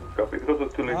 Copy.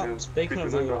 Speaking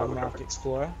of the unmarked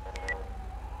Explorer.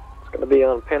 It's going to be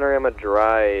on Panorama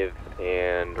Drive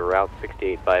and Route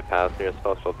 68 bypass near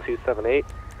Special 278.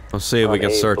 Let's see if we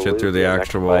can search it through the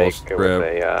actual script.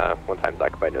 With a one-time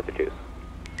occupied no 32s.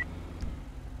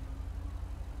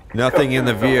 Nothing in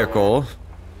the vehicle.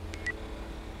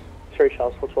 Straight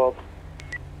shots, 412.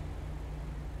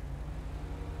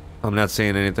 I'm not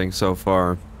seeing anything so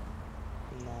far.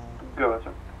 Go ahead,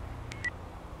 sir.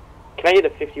 Can I get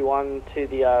a 51 to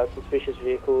the suspicious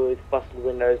vehicle with busted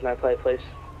windows, no plate, please?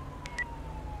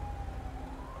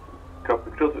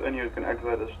 Copy. Close to any unit can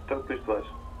activate this. Please advise.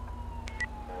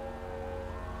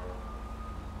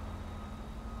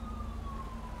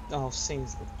 Oh,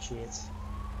 sings legit.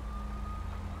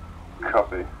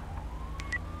 Copy.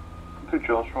 To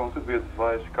Joshua, to be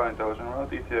advised, kind hours and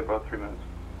around ETA about 3 minutes.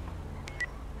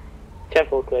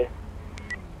 10-4 clear.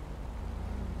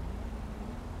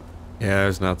 Yeah,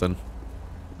 there's nothing.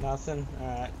 Nothing?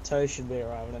 Alright, tow should be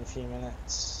arriving in a few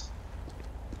minutes.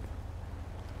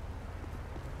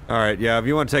 Alright, yeah, if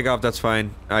you want to take off, that's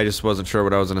fine. I just wasn't sure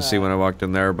what I was going to see when I walked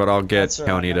in there, but I'll get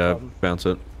County to bounce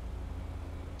it.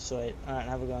 Sweet. Alright,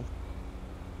 have a gun.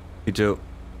 You too.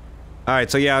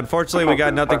 Alright, so yeah, unfortunately we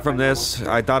got nothing from this.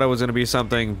 I thought it was going to be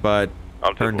something, but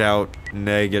turned out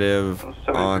negative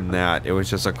on that. It was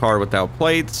just a car without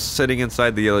plates sitting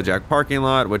inside the Yellow Jack parking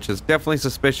lot, which is definitely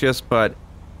suspicious, but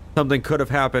something could have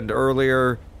happened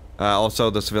earlier. Also,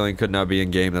 the civilian could not be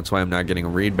in game. That's why I'm not getting a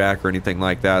read back or anything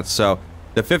like that. So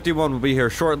the 51 will be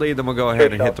here shortly. Then we'll go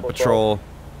ahead and hit the patrol,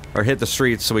 or hit the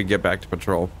streets so we can get back to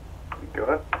patrol. Go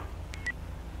ahead.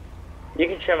 You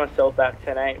can show myself back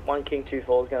 10-8. 1 King 2-4 is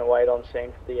going to wait on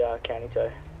scene for the county tow.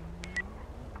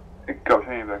 Go,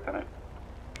 show you back 10-8.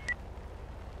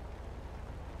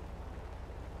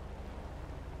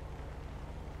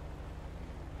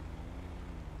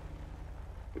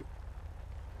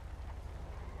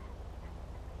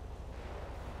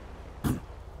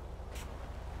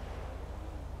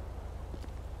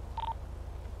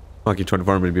 Monkey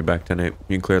 24, I'm going to be back 10-8. You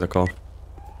can clear the call.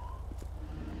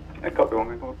 Hey, copy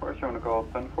 1 King 4, showing the call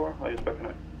 10-4. I'll use back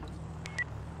 10-8.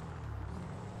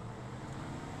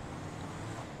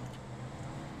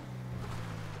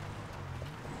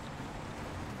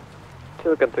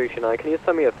 Look on 329, can you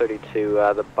send me a 32?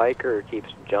 The biker keeps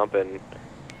jumping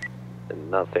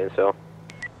and not staying still.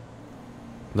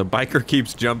 The biker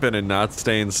keeps jumping and not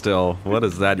staying still. What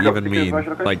does that even mean?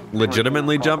 Like,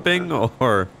 legitimately jumping,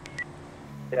 or...?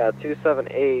 Yeah,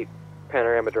 278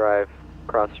 Panorama Drive,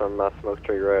 across from Smoke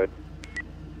Tree Road.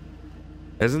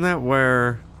 Isn't that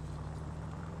where...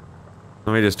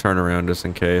 Let me just turn around just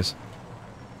in case.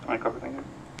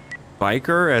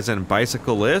 Biker, as in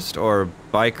bicyclist, or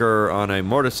biker on a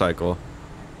motorcycle?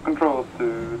 Control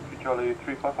to Charlie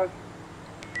 355.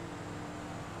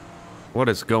 What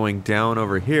is going down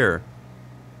over here?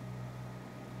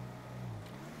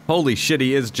 Holy shit,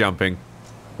 he is jumping.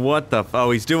 What the f-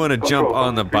 oh, he's doing a jump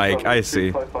on the bike, I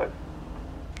see.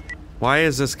 Why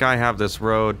does this guy have this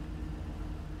road?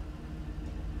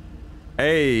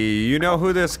 Hey, you know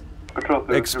who this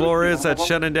Explorer is that's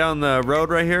shutting down the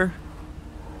road right here?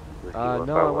 No,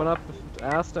 I went up,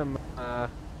 asked him,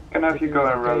 Can I have you go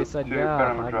and road he said, yeah,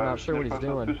 I'm not sure what he's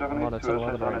doing. I'm on a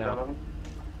 1011 right now.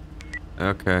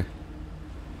 Okay.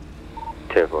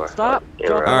 Stop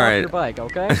jumping off your bike,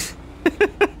 okay?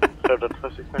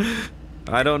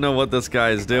 I don't know what this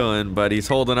guy is doing, but he's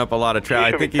holding up a lot of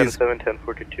traffic. I think he's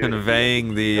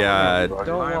conveying the,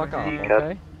 don't walk off,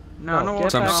 okay? No,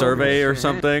 some survey or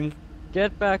something.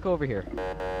 Get back over here. Go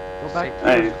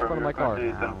back to the front of my car.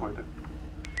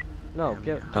 No,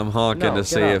 get... I'm honking to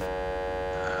see if...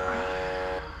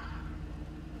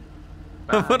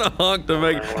 I'm gonna honk to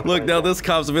make... Look, now this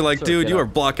cop's gonna be like, dude, you are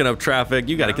blocking up traffic.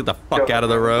 You gotta get the fuck out of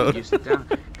the road. You sit down.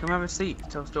 Come have a seat.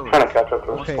 Tell stories.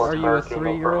 Okay, are you a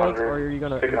 3-year-old or are you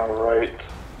gonna... Taking on right.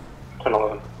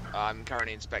 1011. I'm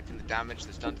currently inspecting the damage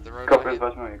that's done to the road.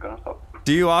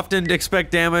 Do you often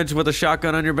expect damage with a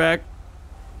shotgun on your back?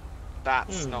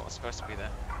 That's not supposed to be there.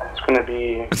 It's gonna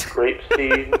be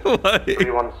Grapeseed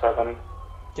 317.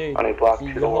 Dude, on a black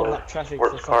you're holding up traffic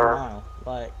for a fucking mile.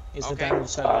 Like, is the damage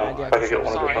so bad? Yeah,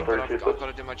 sorry, but I've got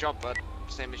to do my job, but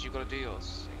same as you got to do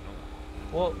yours.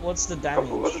 What's the damage?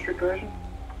 What's the street duration?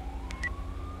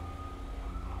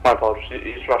 My apologies.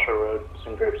 East Russia Road,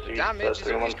 some Grapeseed. Damage is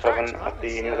 317 at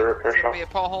the end of the repair shop. There'll be a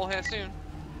pothole here soon.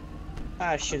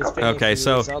 Ah, shit, it's been Okay,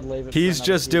 so he's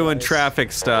just doing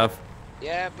traffic stuff.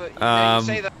 Yeah, but you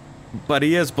say that. But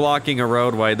he is blocking a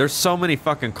roadway. There's so many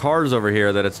fucking cars over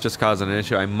here that it's just causing an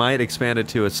issue. I might expand it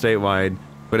to a statewide,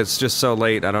 but it's just so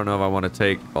late. I don't know if I want to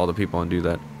take all the people and do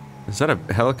that. Is that a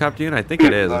helicopter unit? I think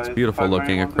it is. It's beautiful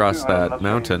looking across that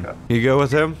mountain. You go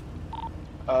with him?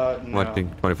 No. Watching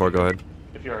 24, go ahead.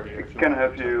 If you're already here. Can I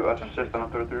have you assist on a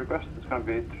third request? It's gonna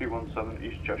be 317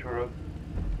 East Joshua Road.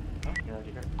 Oh, you're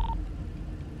already here.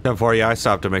 10-4, yeah, I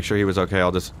stopped to make sure he was okay.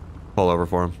 I'll just pull over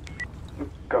for him.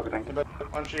 Copy, thank you. Why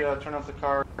don't you turn off the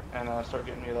car and start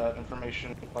getting me that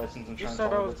information, license, insurance. You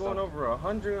said I was going over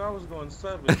 100, I was going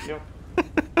 7. Yep.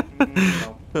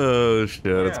 No. Oh shit,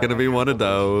 it's gonna be one of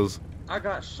those. I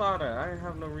got shot at. I didn't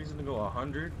have no reason to go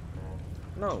 100.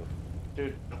 No.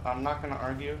 Dude, I'm not gonna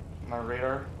argue. My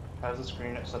radar has a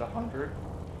screen that said 100,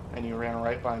 and you ran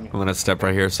right by me. I'm gonna step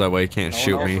right here so that way he can't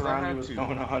shoot me. No one else around you was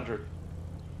going 100.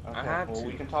 Okay, well,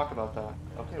 we can talk about that.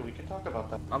 Okay, we can talk about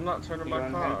that. I'm not turning my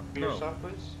car off. No. Yourself,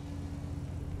 please?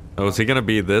 Oh, is he gonna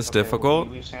be this difficult?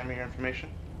 Will you please hand me your information?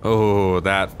 Oh,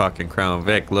 that fucking Crown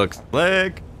Vic looks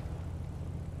slick.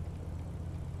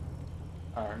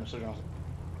 Alright, Mr. Johnson.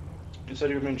 You said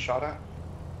you were being shot at?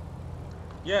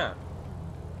 Yeah.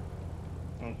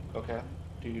 Okay.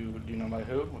 Do you know by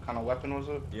who? What kind of weapon was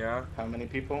it? Yeah. How many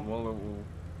people? Well,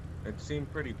 it seemed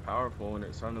pretty powerful, and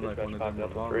it sounded like one of them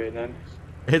revolvers.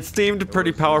 It seemed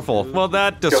pretty powerful. Well,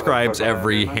 that describes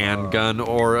every handgun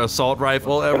or assault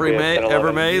rifle ever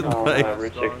made. Like,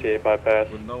 Route 68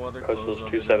 bypass, With no other coastal clothes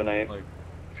on, 278. like,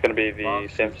 It's gonna be the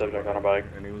same subject on a bike.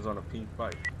 And he was on a pink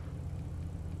bike.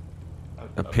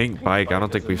 a pink bike? I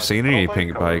don't think we've seen any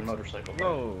pink bikes.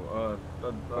 No,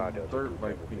 a dirt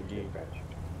bike pinky.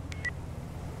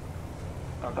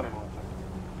 Okay.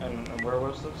 And where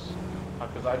was this?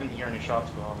 Because I didn't hear any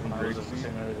shots go off when I was at the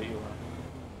same area that you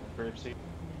were. Grapeseed?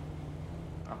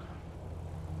 Okay.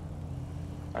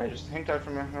 Alright, just hang tight for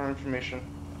me. More information.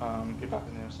 Be back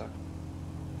in a sec.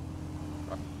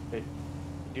 Hey,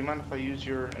 do you mind if I use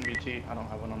your NBT? I don't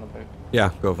have one on the bike. Yeah,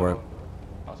 go for it.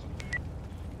 Awesome. Can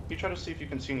you try to see if you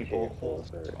can see any bullet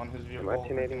holes on his vehicle? Or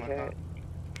anything like that?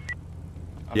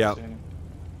 Yeah.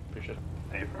 Appreciate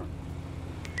it.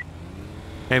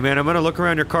 Hey man, I'm gonna look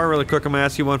around your car really quick. I'm gonna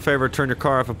ask you one favor. Turn your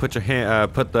car off and put your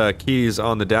put the keys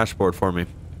on the dashboard for me.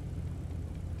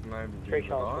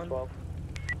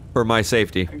 For my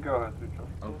safety.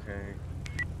 Okay.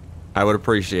 I would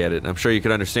appreciate it. I'm sure you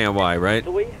could understand why, right?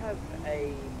 Do we have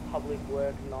a public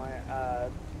work night?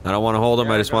 I don't want to hold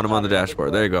them. I just want them on the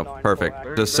dashboard. There you go.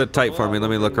 Perfect. Just sit tight for me. Let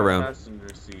me look around.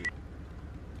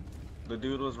 The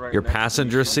dude was right your next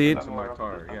passenger seat? to my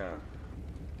car, yeah.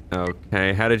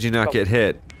 Okay. How did you not get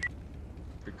hit?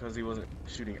 Because he wasn't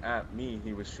shooting at me,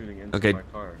 he was shooting into my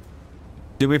car.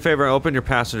 Do me a favor. Open your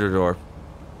passenger door.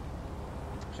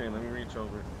 Okay, let me reach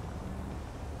over.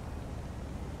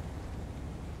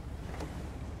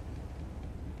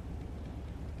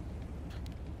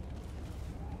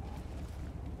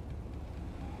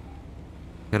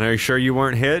 And are you sure you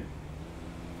weren't hit?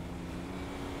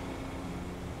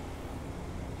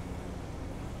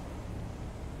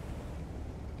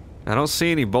 I don't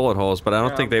see any bullet holes, but I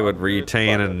don't think they would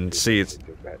retain in seats.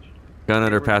 Gun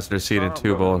under passenger seat and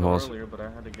 2 bullet holes. Earlier, but I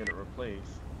had to get it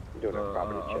replaced. the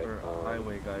other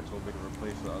highway guy told me to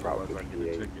replace it, otherwise I'd get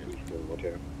a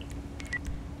ticket.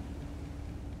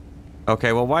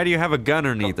 Okay, well, why do you have a gun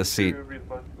underneath the seat?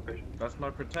 That's my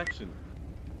protection.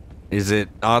 Is it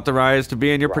authorized to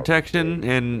be in your protection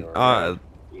and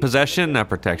possession? Not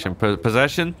protection,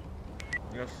 possession?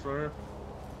 Yes, sir.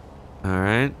 All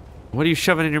right. What are you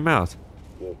shoving in your mouth?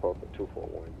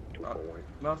 241.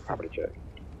 Nothing. Property check.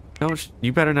 Don't.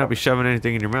 You better not be shoving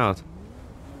anything in your mouth.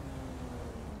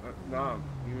 Nah,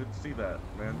 you would see that,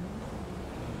 man.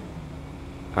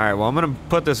 All right. Well, I'm gonna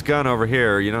put this gun over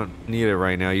here. You don't need it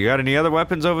right now. You got any other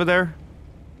weapons over there?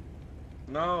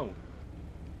 No.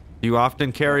 Do you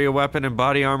often carry a weapon and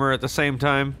body armor at the same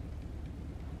time?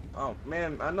 Oh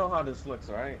man, I know how this looks,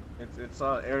 right? It's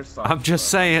airsoft. I'm just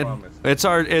saying, it's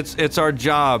our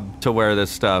job to wear this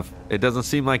stuff. It doesn't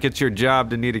seem like it's your job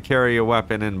to need to carry a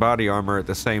weapon and body armor at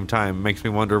the same time. It makes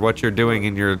me wonder what you're doing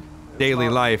in your daily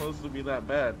life. It's not supposed to be that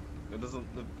bad. It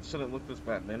shouldn't look this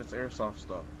bad, man. It's airsoft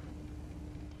stuff.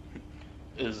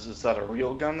 Is that a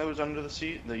real gun that was under the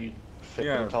seat that you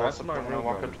tell us about when I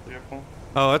walk up to the vehicle?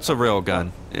 Oh, it's a real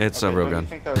gun. It's a real gun. I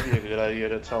think that would be a good idea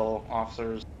to tell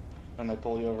officers when they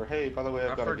pull you over, hey, by the way,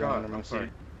 I've got a gun under my seat.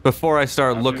 Before I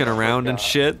start looking around and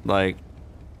shit, like...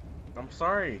 I'm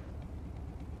sorry.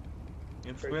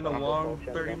 It's been a long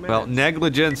 30 minutes. Well,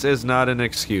 negligence is not an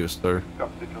excuse, sir.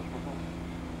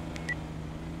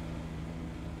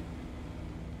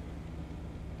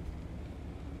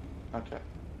 Okay.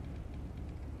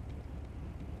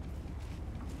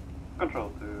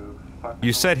 Control to 5.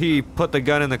 You said he put the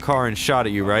gun in the car and shot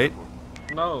at you, right?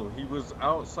 No, he was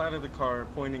outside of the car,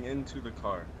 pointing into the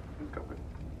car.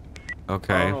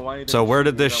 Okay. So where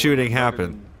did this shooting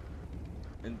happen?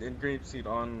 In Grapeseed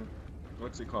on,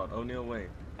 what's it called? O'Neill Way.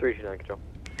 329 control.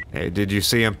 Hey, did you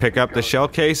see him pick up the shell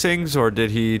casings, or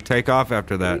did he take off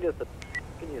after that?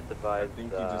 Can you just advise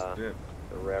the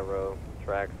railroad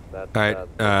tracks? All right,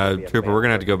 Trooper, we're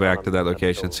gonna have to go back to that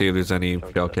location, see if there's any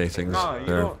shell casings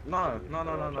there. No,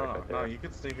 you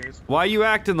can stay here. Why are you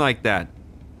acting like that?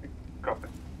 Copy.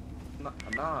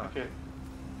 Nah. Okay.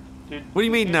 Dude, what do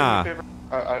you mean, nah?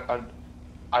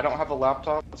 I don't have a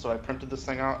laptop, so I printed this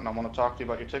thing out, and I want to talk to you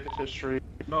about your ticket history.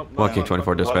 Monkey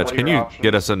 24 dispatch, can you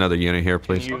get us another unit here,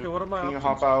 please? Can you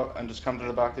hop out and just come to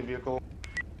the back of the vehicle?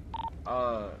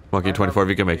 Monkey 24, if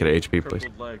you can make it a HP, please.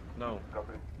 No.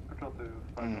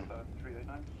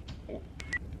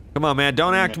 Come on, man,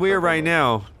 don't act weird right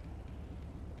now.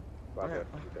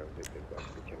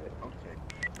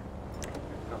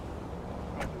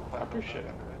 I appreciate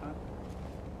it.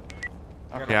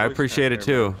 Yeah, I appreciate it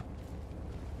too.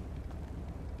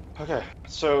 Okay,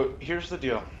 so here's the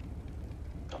deal.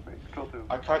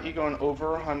 I caught you going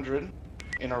over 100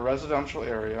 in a residential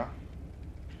area,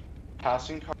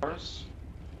 passing cars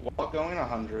while going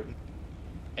 100,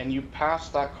 and you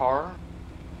passed that car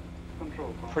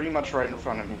pretty much right in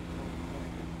front of me.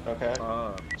 Okay?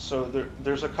 So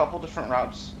there's a couple different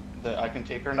routes that I can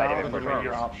take right now, and they're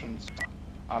your options.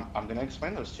 I'm going to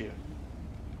explain those to you.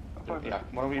 Yeah,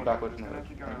 why don't we back with me?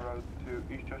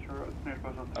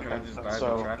 Okay,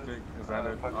 so traffic, is that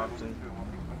an option?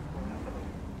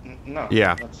 No.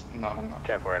 Yeah. That's not an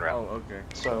option. 10-4 en route. Oh, okay.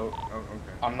 So,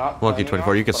 okay. I'm not. Monkey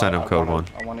 24, you can send him code 1.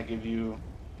 I want to give you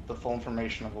the full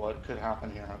information of what could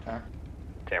happen here. Okay.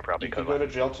 10 probably you could go to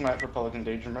jail tonight for public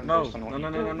endangerment. No, based on what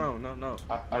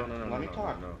no. Let me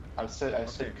talk. I said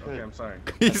could. Okay, I'm sorry.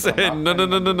 He said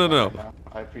no.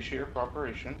 I appreciate your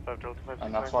cooperation,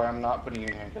 and that's why I'm not putting you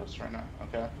in handcuffs right now.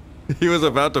 Okay. He was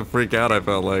about to freak out, I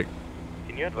felt like.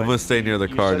 I'm gonna stay near the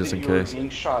car just in case. You were being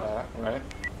shot at, right?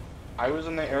 I was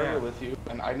in the area with you,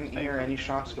 and I didn't hear any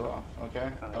shots go off,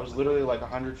 okay? I was literally like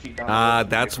 100 feet down. Ah,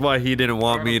 that's why he didn't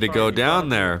want me to go down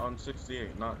there. On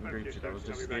 68, not in Grapeseed. I was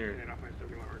just scared.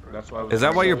 That's why. Is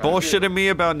that why you're bullshitting me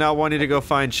about not wanting to go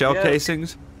find shell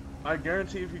casings? I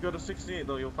guarantee if you go to 68,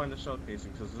 though, you'll find the shell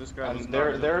casings, because this guy was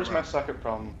there's my second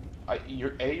problem.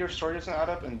 Your story doesn't add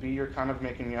up, and B, you're kind of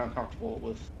making me uncomfortable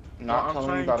with not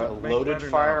telling me about a loaded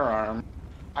firearm.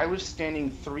 I was standing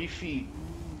 3 feet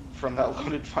from that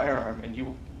loaded firearm, and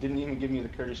you didn't even give me the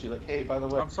courtesy, like, hey, by the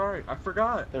way. I'm sorry, I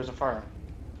forgot. There's a firearm.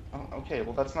 Oh, okay,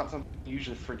 well, that's not something you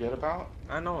usually forget about.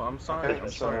 I know, I'm sorry, okay,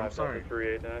 I'm sorry.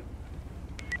 389.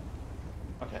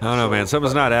 Okay, I don't know, man.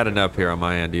 Something's not adding up here on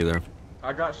my end either.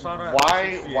 I got shot at.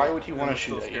 Why would he want to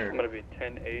shoot at you? I'm gonna be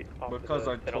 10-8. Because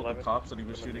I told the cops that he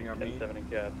was shooting at me.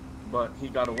 But he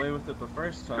got away with it the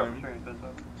first time.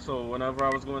 So whenever I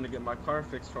was going to get my car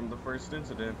fixed from the first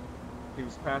incident, he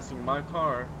was passing my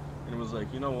car and was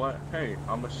like, you know what? Hey,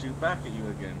 I'm gonna shoot back at you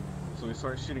again. So he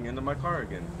started shooting into my car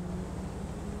again.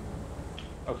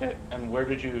 Okay, and where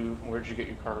did you get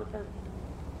your car repaired?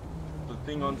 the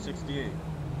thing on 68.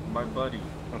 My buddy.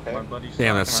 Okay. My buddy.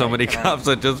 Damn, that's so many cops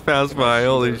that just passed by.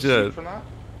 Holy shit.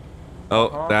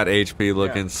 Oh, that HP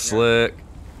looking slick.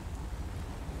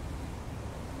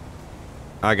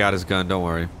 I got his gun, don't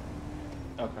worry.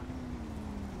 Okay.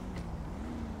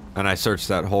 And I searched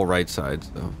that whole right side,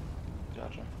 so.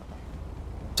 Gotcha.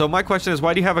 So my question is,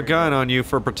 why do you have a gun on you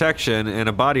for protection and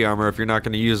a body armor if you're not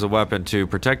going to use a weapon to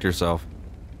protect yourself?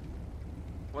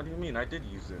 What do you mean? I did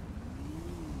use it.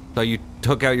 So you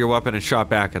took out your weapon and shot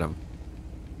back at him?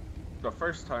 The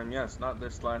first time, yes, not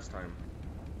this last time.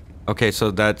 Okay,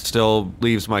 so that still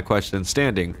leaves my question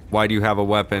standing. Why do you have a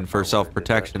weapon for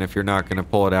self-protection if you're not going to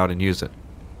pull it out and use it?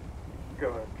 Go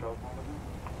ahead, Charles.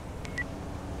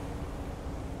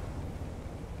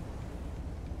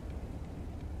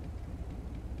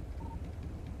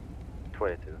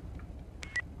 22.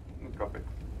 Copy.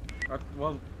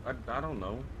 I don't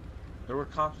know. There were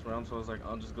cops around, so I was like,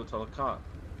 I'll just go tell a cop.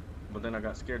 But then I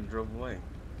got scared and drove away.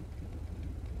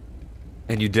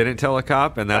 And you didn't tell a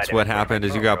cop, and that's what happened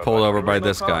is you got pulled over by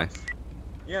this guy.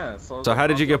 Yeah, so how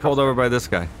did you get pulled over by this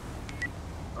guy?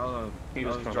 I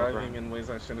was driving in ways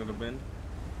I shouldn't have been.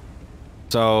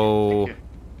 So...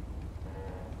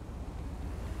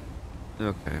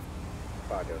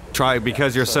 Okay.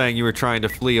 Because you're saying you were trying to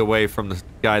flee away from the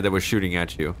guy that was shooting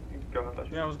at you.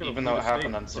 Yeah, I was gonna even though it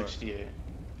happened on 68.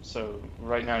 So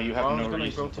right now you have no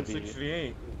reason to be...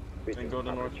 68 and go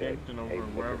to Northampton over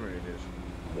wherever it is.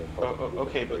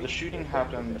 Okay, but the shooting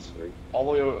happened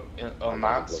all the way on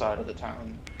that side of the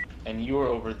town, and you were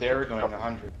over there going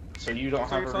 100. So you don't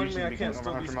have a reason to be going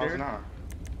over 100 miles an hour.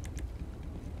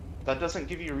 That doesn't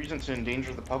give you a reason to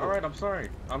endanger the public. Alright, I'm sorry.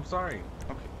 I'm sorry.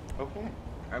 Okay. Okay.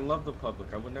 I love the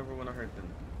public. I would never want to hurt them.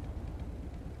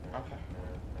 Okay.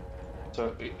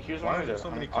 So here's why what are there so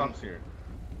many cops here?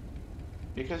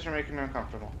 Because you're making me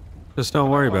uncomfortable. Just don't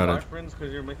worry about it. My friends,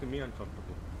 because you're making me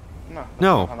uncomfortable. No. That's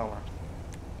No. not how that works.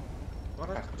 Well,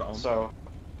 that's dumb. So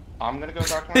I'm gonna go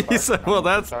talk to my He said, well,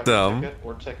 that's dumb. Ticket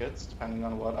or tickets, depending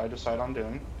on what I decide on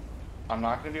doing. I'm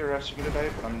not gonna be arresting you today,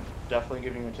 but I'm definitely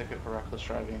giving you a ticket for reckless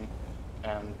driving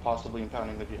and possibly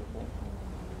impounding the vehicle.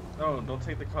 No, don't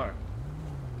take the car.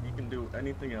 You can do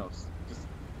anything else. Just,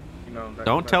 you know.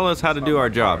 Don't tell us how to do our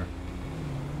job.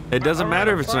 It doesn't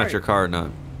matter if it's not your car or not.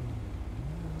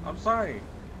 I'm sorry.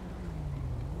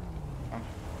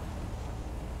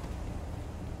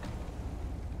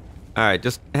 Alright,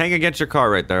 just hang against your car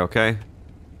right there, okay?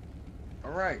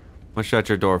 Alright. I'm gonna shut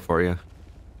your door for you.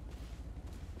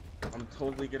 I'm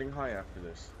totally getting high after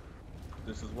this.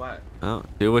 This is whack. Oh,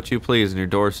 do what you please and your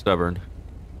door's stubborn.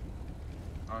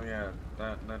 Oh yeah,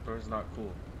 that door's not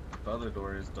cool. The other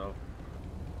door is dope.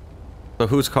 So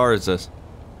whose car is this?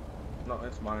 No,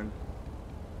 it's mine.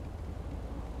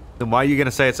 Then why are you gonna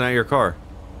say it's not your car?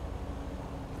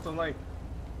 So like,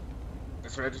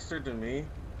 it's registered to me,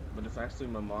 but it's actually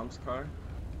my mom's car.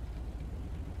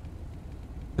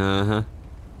 Uh-huh.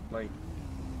 Like,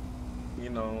 you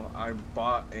know, I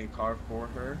bought a car for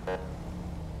her.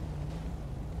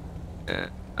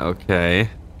 Okay.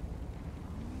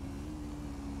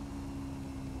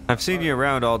 I've seen you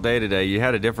around all day today. You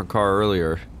had a different car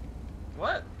earlier.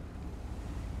 What?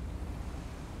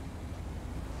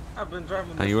 I've been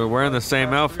driving You were wearing the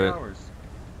same outfit.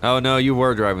 Oh no, you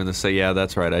were driving the same. Yeah,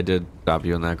 that's right. I did stop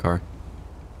you in that car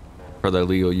for the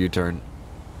illegal U-turn.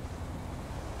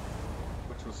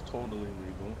 Which was totally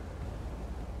legal.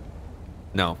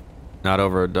 No, not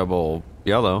over a double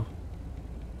yellow.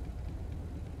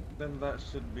 Then that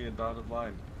should be a dotted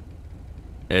line.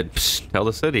 Tell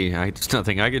the city. There's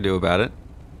nothing I can do about it.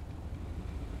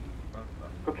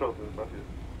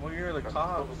 Well, you're the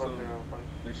cop, so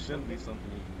there should be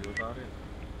something you can do about it.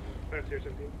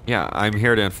 Yeah, I'm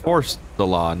here to enforce the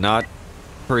law, not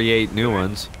create new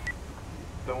ones.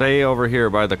 Stay over here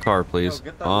by the car, please.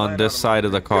 On this side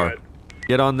of the car.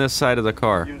 Get on this side of the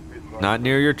car. Not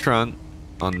near your trunk.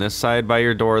 On this side by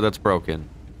your door that's broken.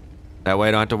 That way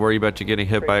I don't have to worry about you getting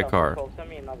hit by a car. Send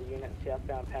me another unit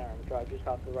southbound Panorama Drive just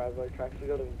after the railroad tracks. We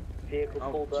got a vehicle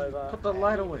pulled over. Put the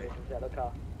light away. Out of the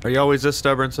car. Are you always this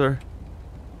stubborn, sir?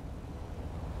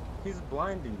 He's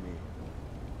blinding me.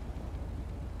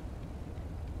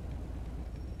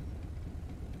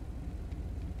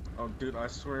 Oh, dude, I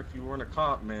swear if you weren't a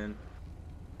cop, man.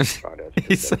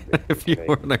 He said if you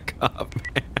weren't a cop,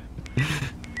 man.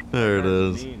 There it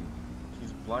is.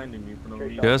 He's blinding me for no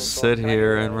reason. Just sit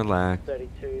here and relax.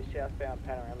 32 southbound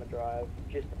Panorama Drive,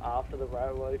 just after the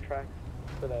railroad tracks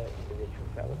for the individual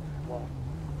fellas as well.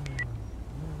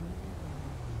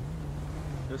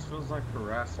 This feels like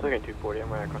harassment. Looking 240, I'm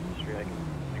right across the street, I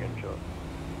can show it.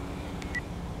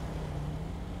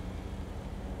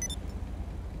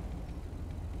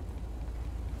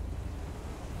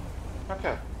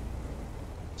 Okay.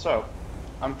 So,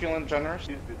 I'm feeling generous,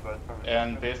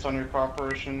 and based on your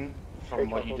cooperation from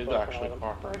what you did actually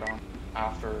cooperate on,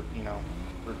 after, you know,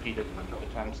 repeated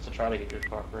attempts to try to get you to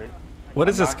cooperate. What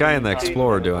is this guy in the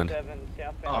Explorer doing?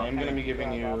 I'm going to be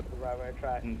giving you,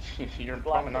 you're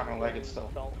probably not going to like it still.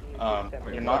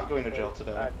 You're not going to jail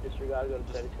today.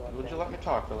 Would you let me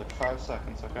talk for like 5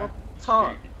 seconds, okay?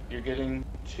 Talk. You're getting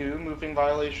 2 moving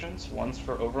violations. One's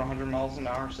for over 100 miles an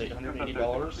hour, so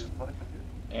 $880.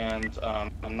 And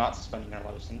I'm not suspending your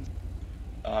license.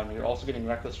 You're also getting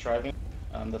reckless driving.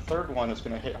 The third one is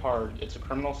going to hit hard. It's a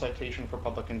criminal citation for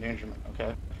public endangerment,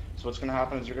 okay? So what's going to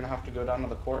happen is you're going to have to go down to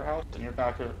the courthouse, and you're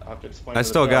going to have to explain. I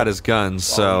still got his guns,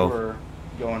 so. You were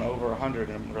going over 100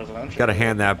 in residential. Got to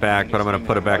hand that back, but I'm going to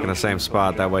put it back in the same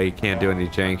spot. That way he can't do any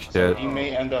jank shit. So he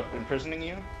may end up imprisoning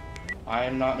you. I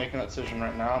am not making that decision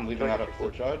right now. I'm leaving that up to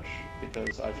the judge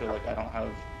because I feel like I don't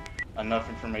have enough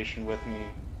information with me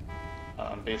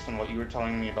based on what you were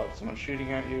telling me about someone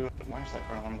shooting at you. Why is that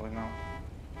car alarm going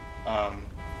off?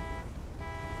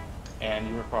 And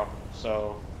you were proper.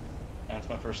 So. And it's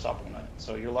my first stop of the night,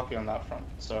 so you're lucky on that front.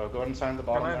 So go ahead and sign the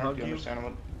bottom there. Do you understand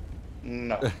what?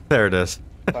 No. There it is.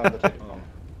 Sign the ticket.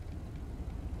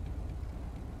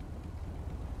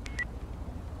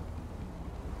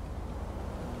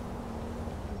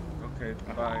 Okay,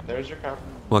 bye. There's your cop.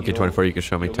 Monkey 24, you can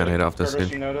show me 10-8 off this scene.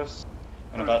 scene. Notice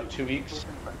in about 2 weeks.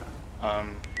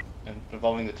 And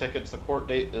involving the tickets, the court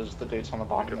date is the dates on the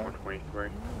bottom there.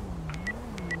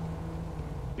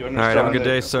 Alright, have a good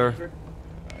day, sir.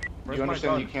 You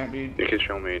understand you can't be... You can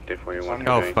show me definitely one.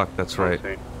 Oh, fuck, that's right.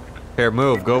 Here,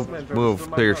 move, go, move,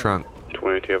 clear your trunk.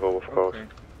 20 of of course.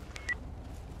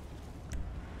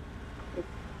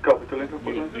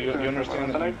 You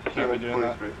understand that you can't be doing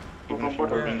that? Even if you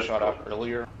were being shot at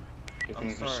earlier? You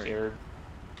think you're scared?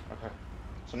 Okay.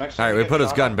 So next time. Alright, we put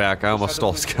his gun back. I almost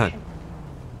stole his gun.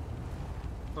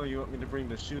 Oh, you want me to bring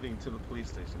the shooting to the police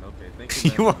station? Okay, thank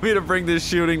you. You want me to bring this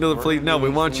shooting to the police? No, we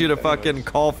want you to fucking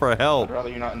call for help.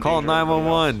 Call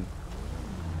 911.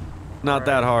 Not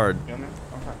that hard. Okay.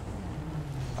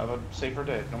 Have a safer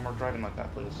day. No more driving like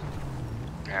that, please.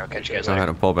 Yeah, I'll catch you guys I later. had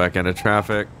to pull back into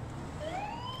traffic.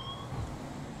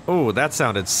 Oh, that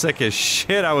sounded sick as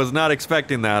shit. I was not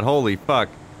expecting that. Holy fuck.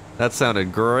 That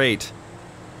sounded great.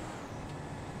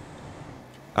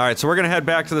 Alright, so we're going to head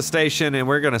back to the station and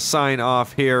we're going to sign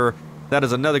off here. That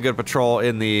is another good patrol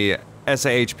in the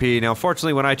SAHP. Now,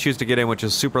 fortunately, when I choose to get in, which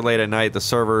is super late at night, the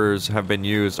servers have been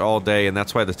used all day, and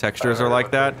that's why the textures are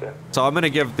like that. So I'm going to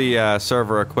give the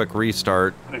server a quick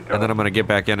restart, and then I'm going to get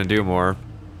back in and do more.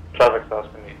 Traffic stops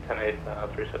going to be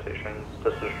 10-8, 3 citations,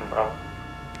 decision Bravo.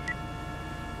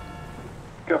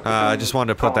 I just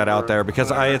wanted to put that out there because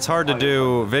it's hard to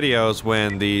do videos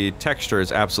when the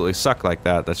textures absolutely suck like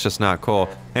that. That's just not cool.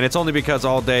 And it's only because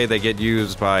all day they get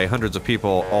used by hundreds of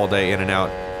people all day in and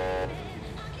out.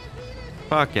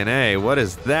 Fucking A, what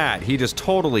is that? He just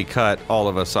totally cut all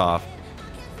of us off.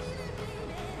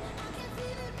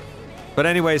 But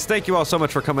anyways, thank you all so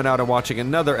much for coming out and watching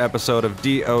another episode of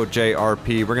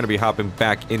DOJRP. We're going to be hopping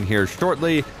back in here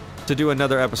shortly to do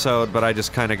another episode, but I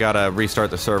just kind of gotta restart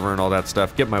the server and all that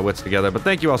stuff, get my wits together. But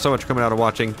thank you all so much for coming out and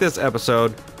watching this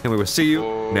episode, and we will see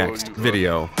you next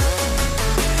video.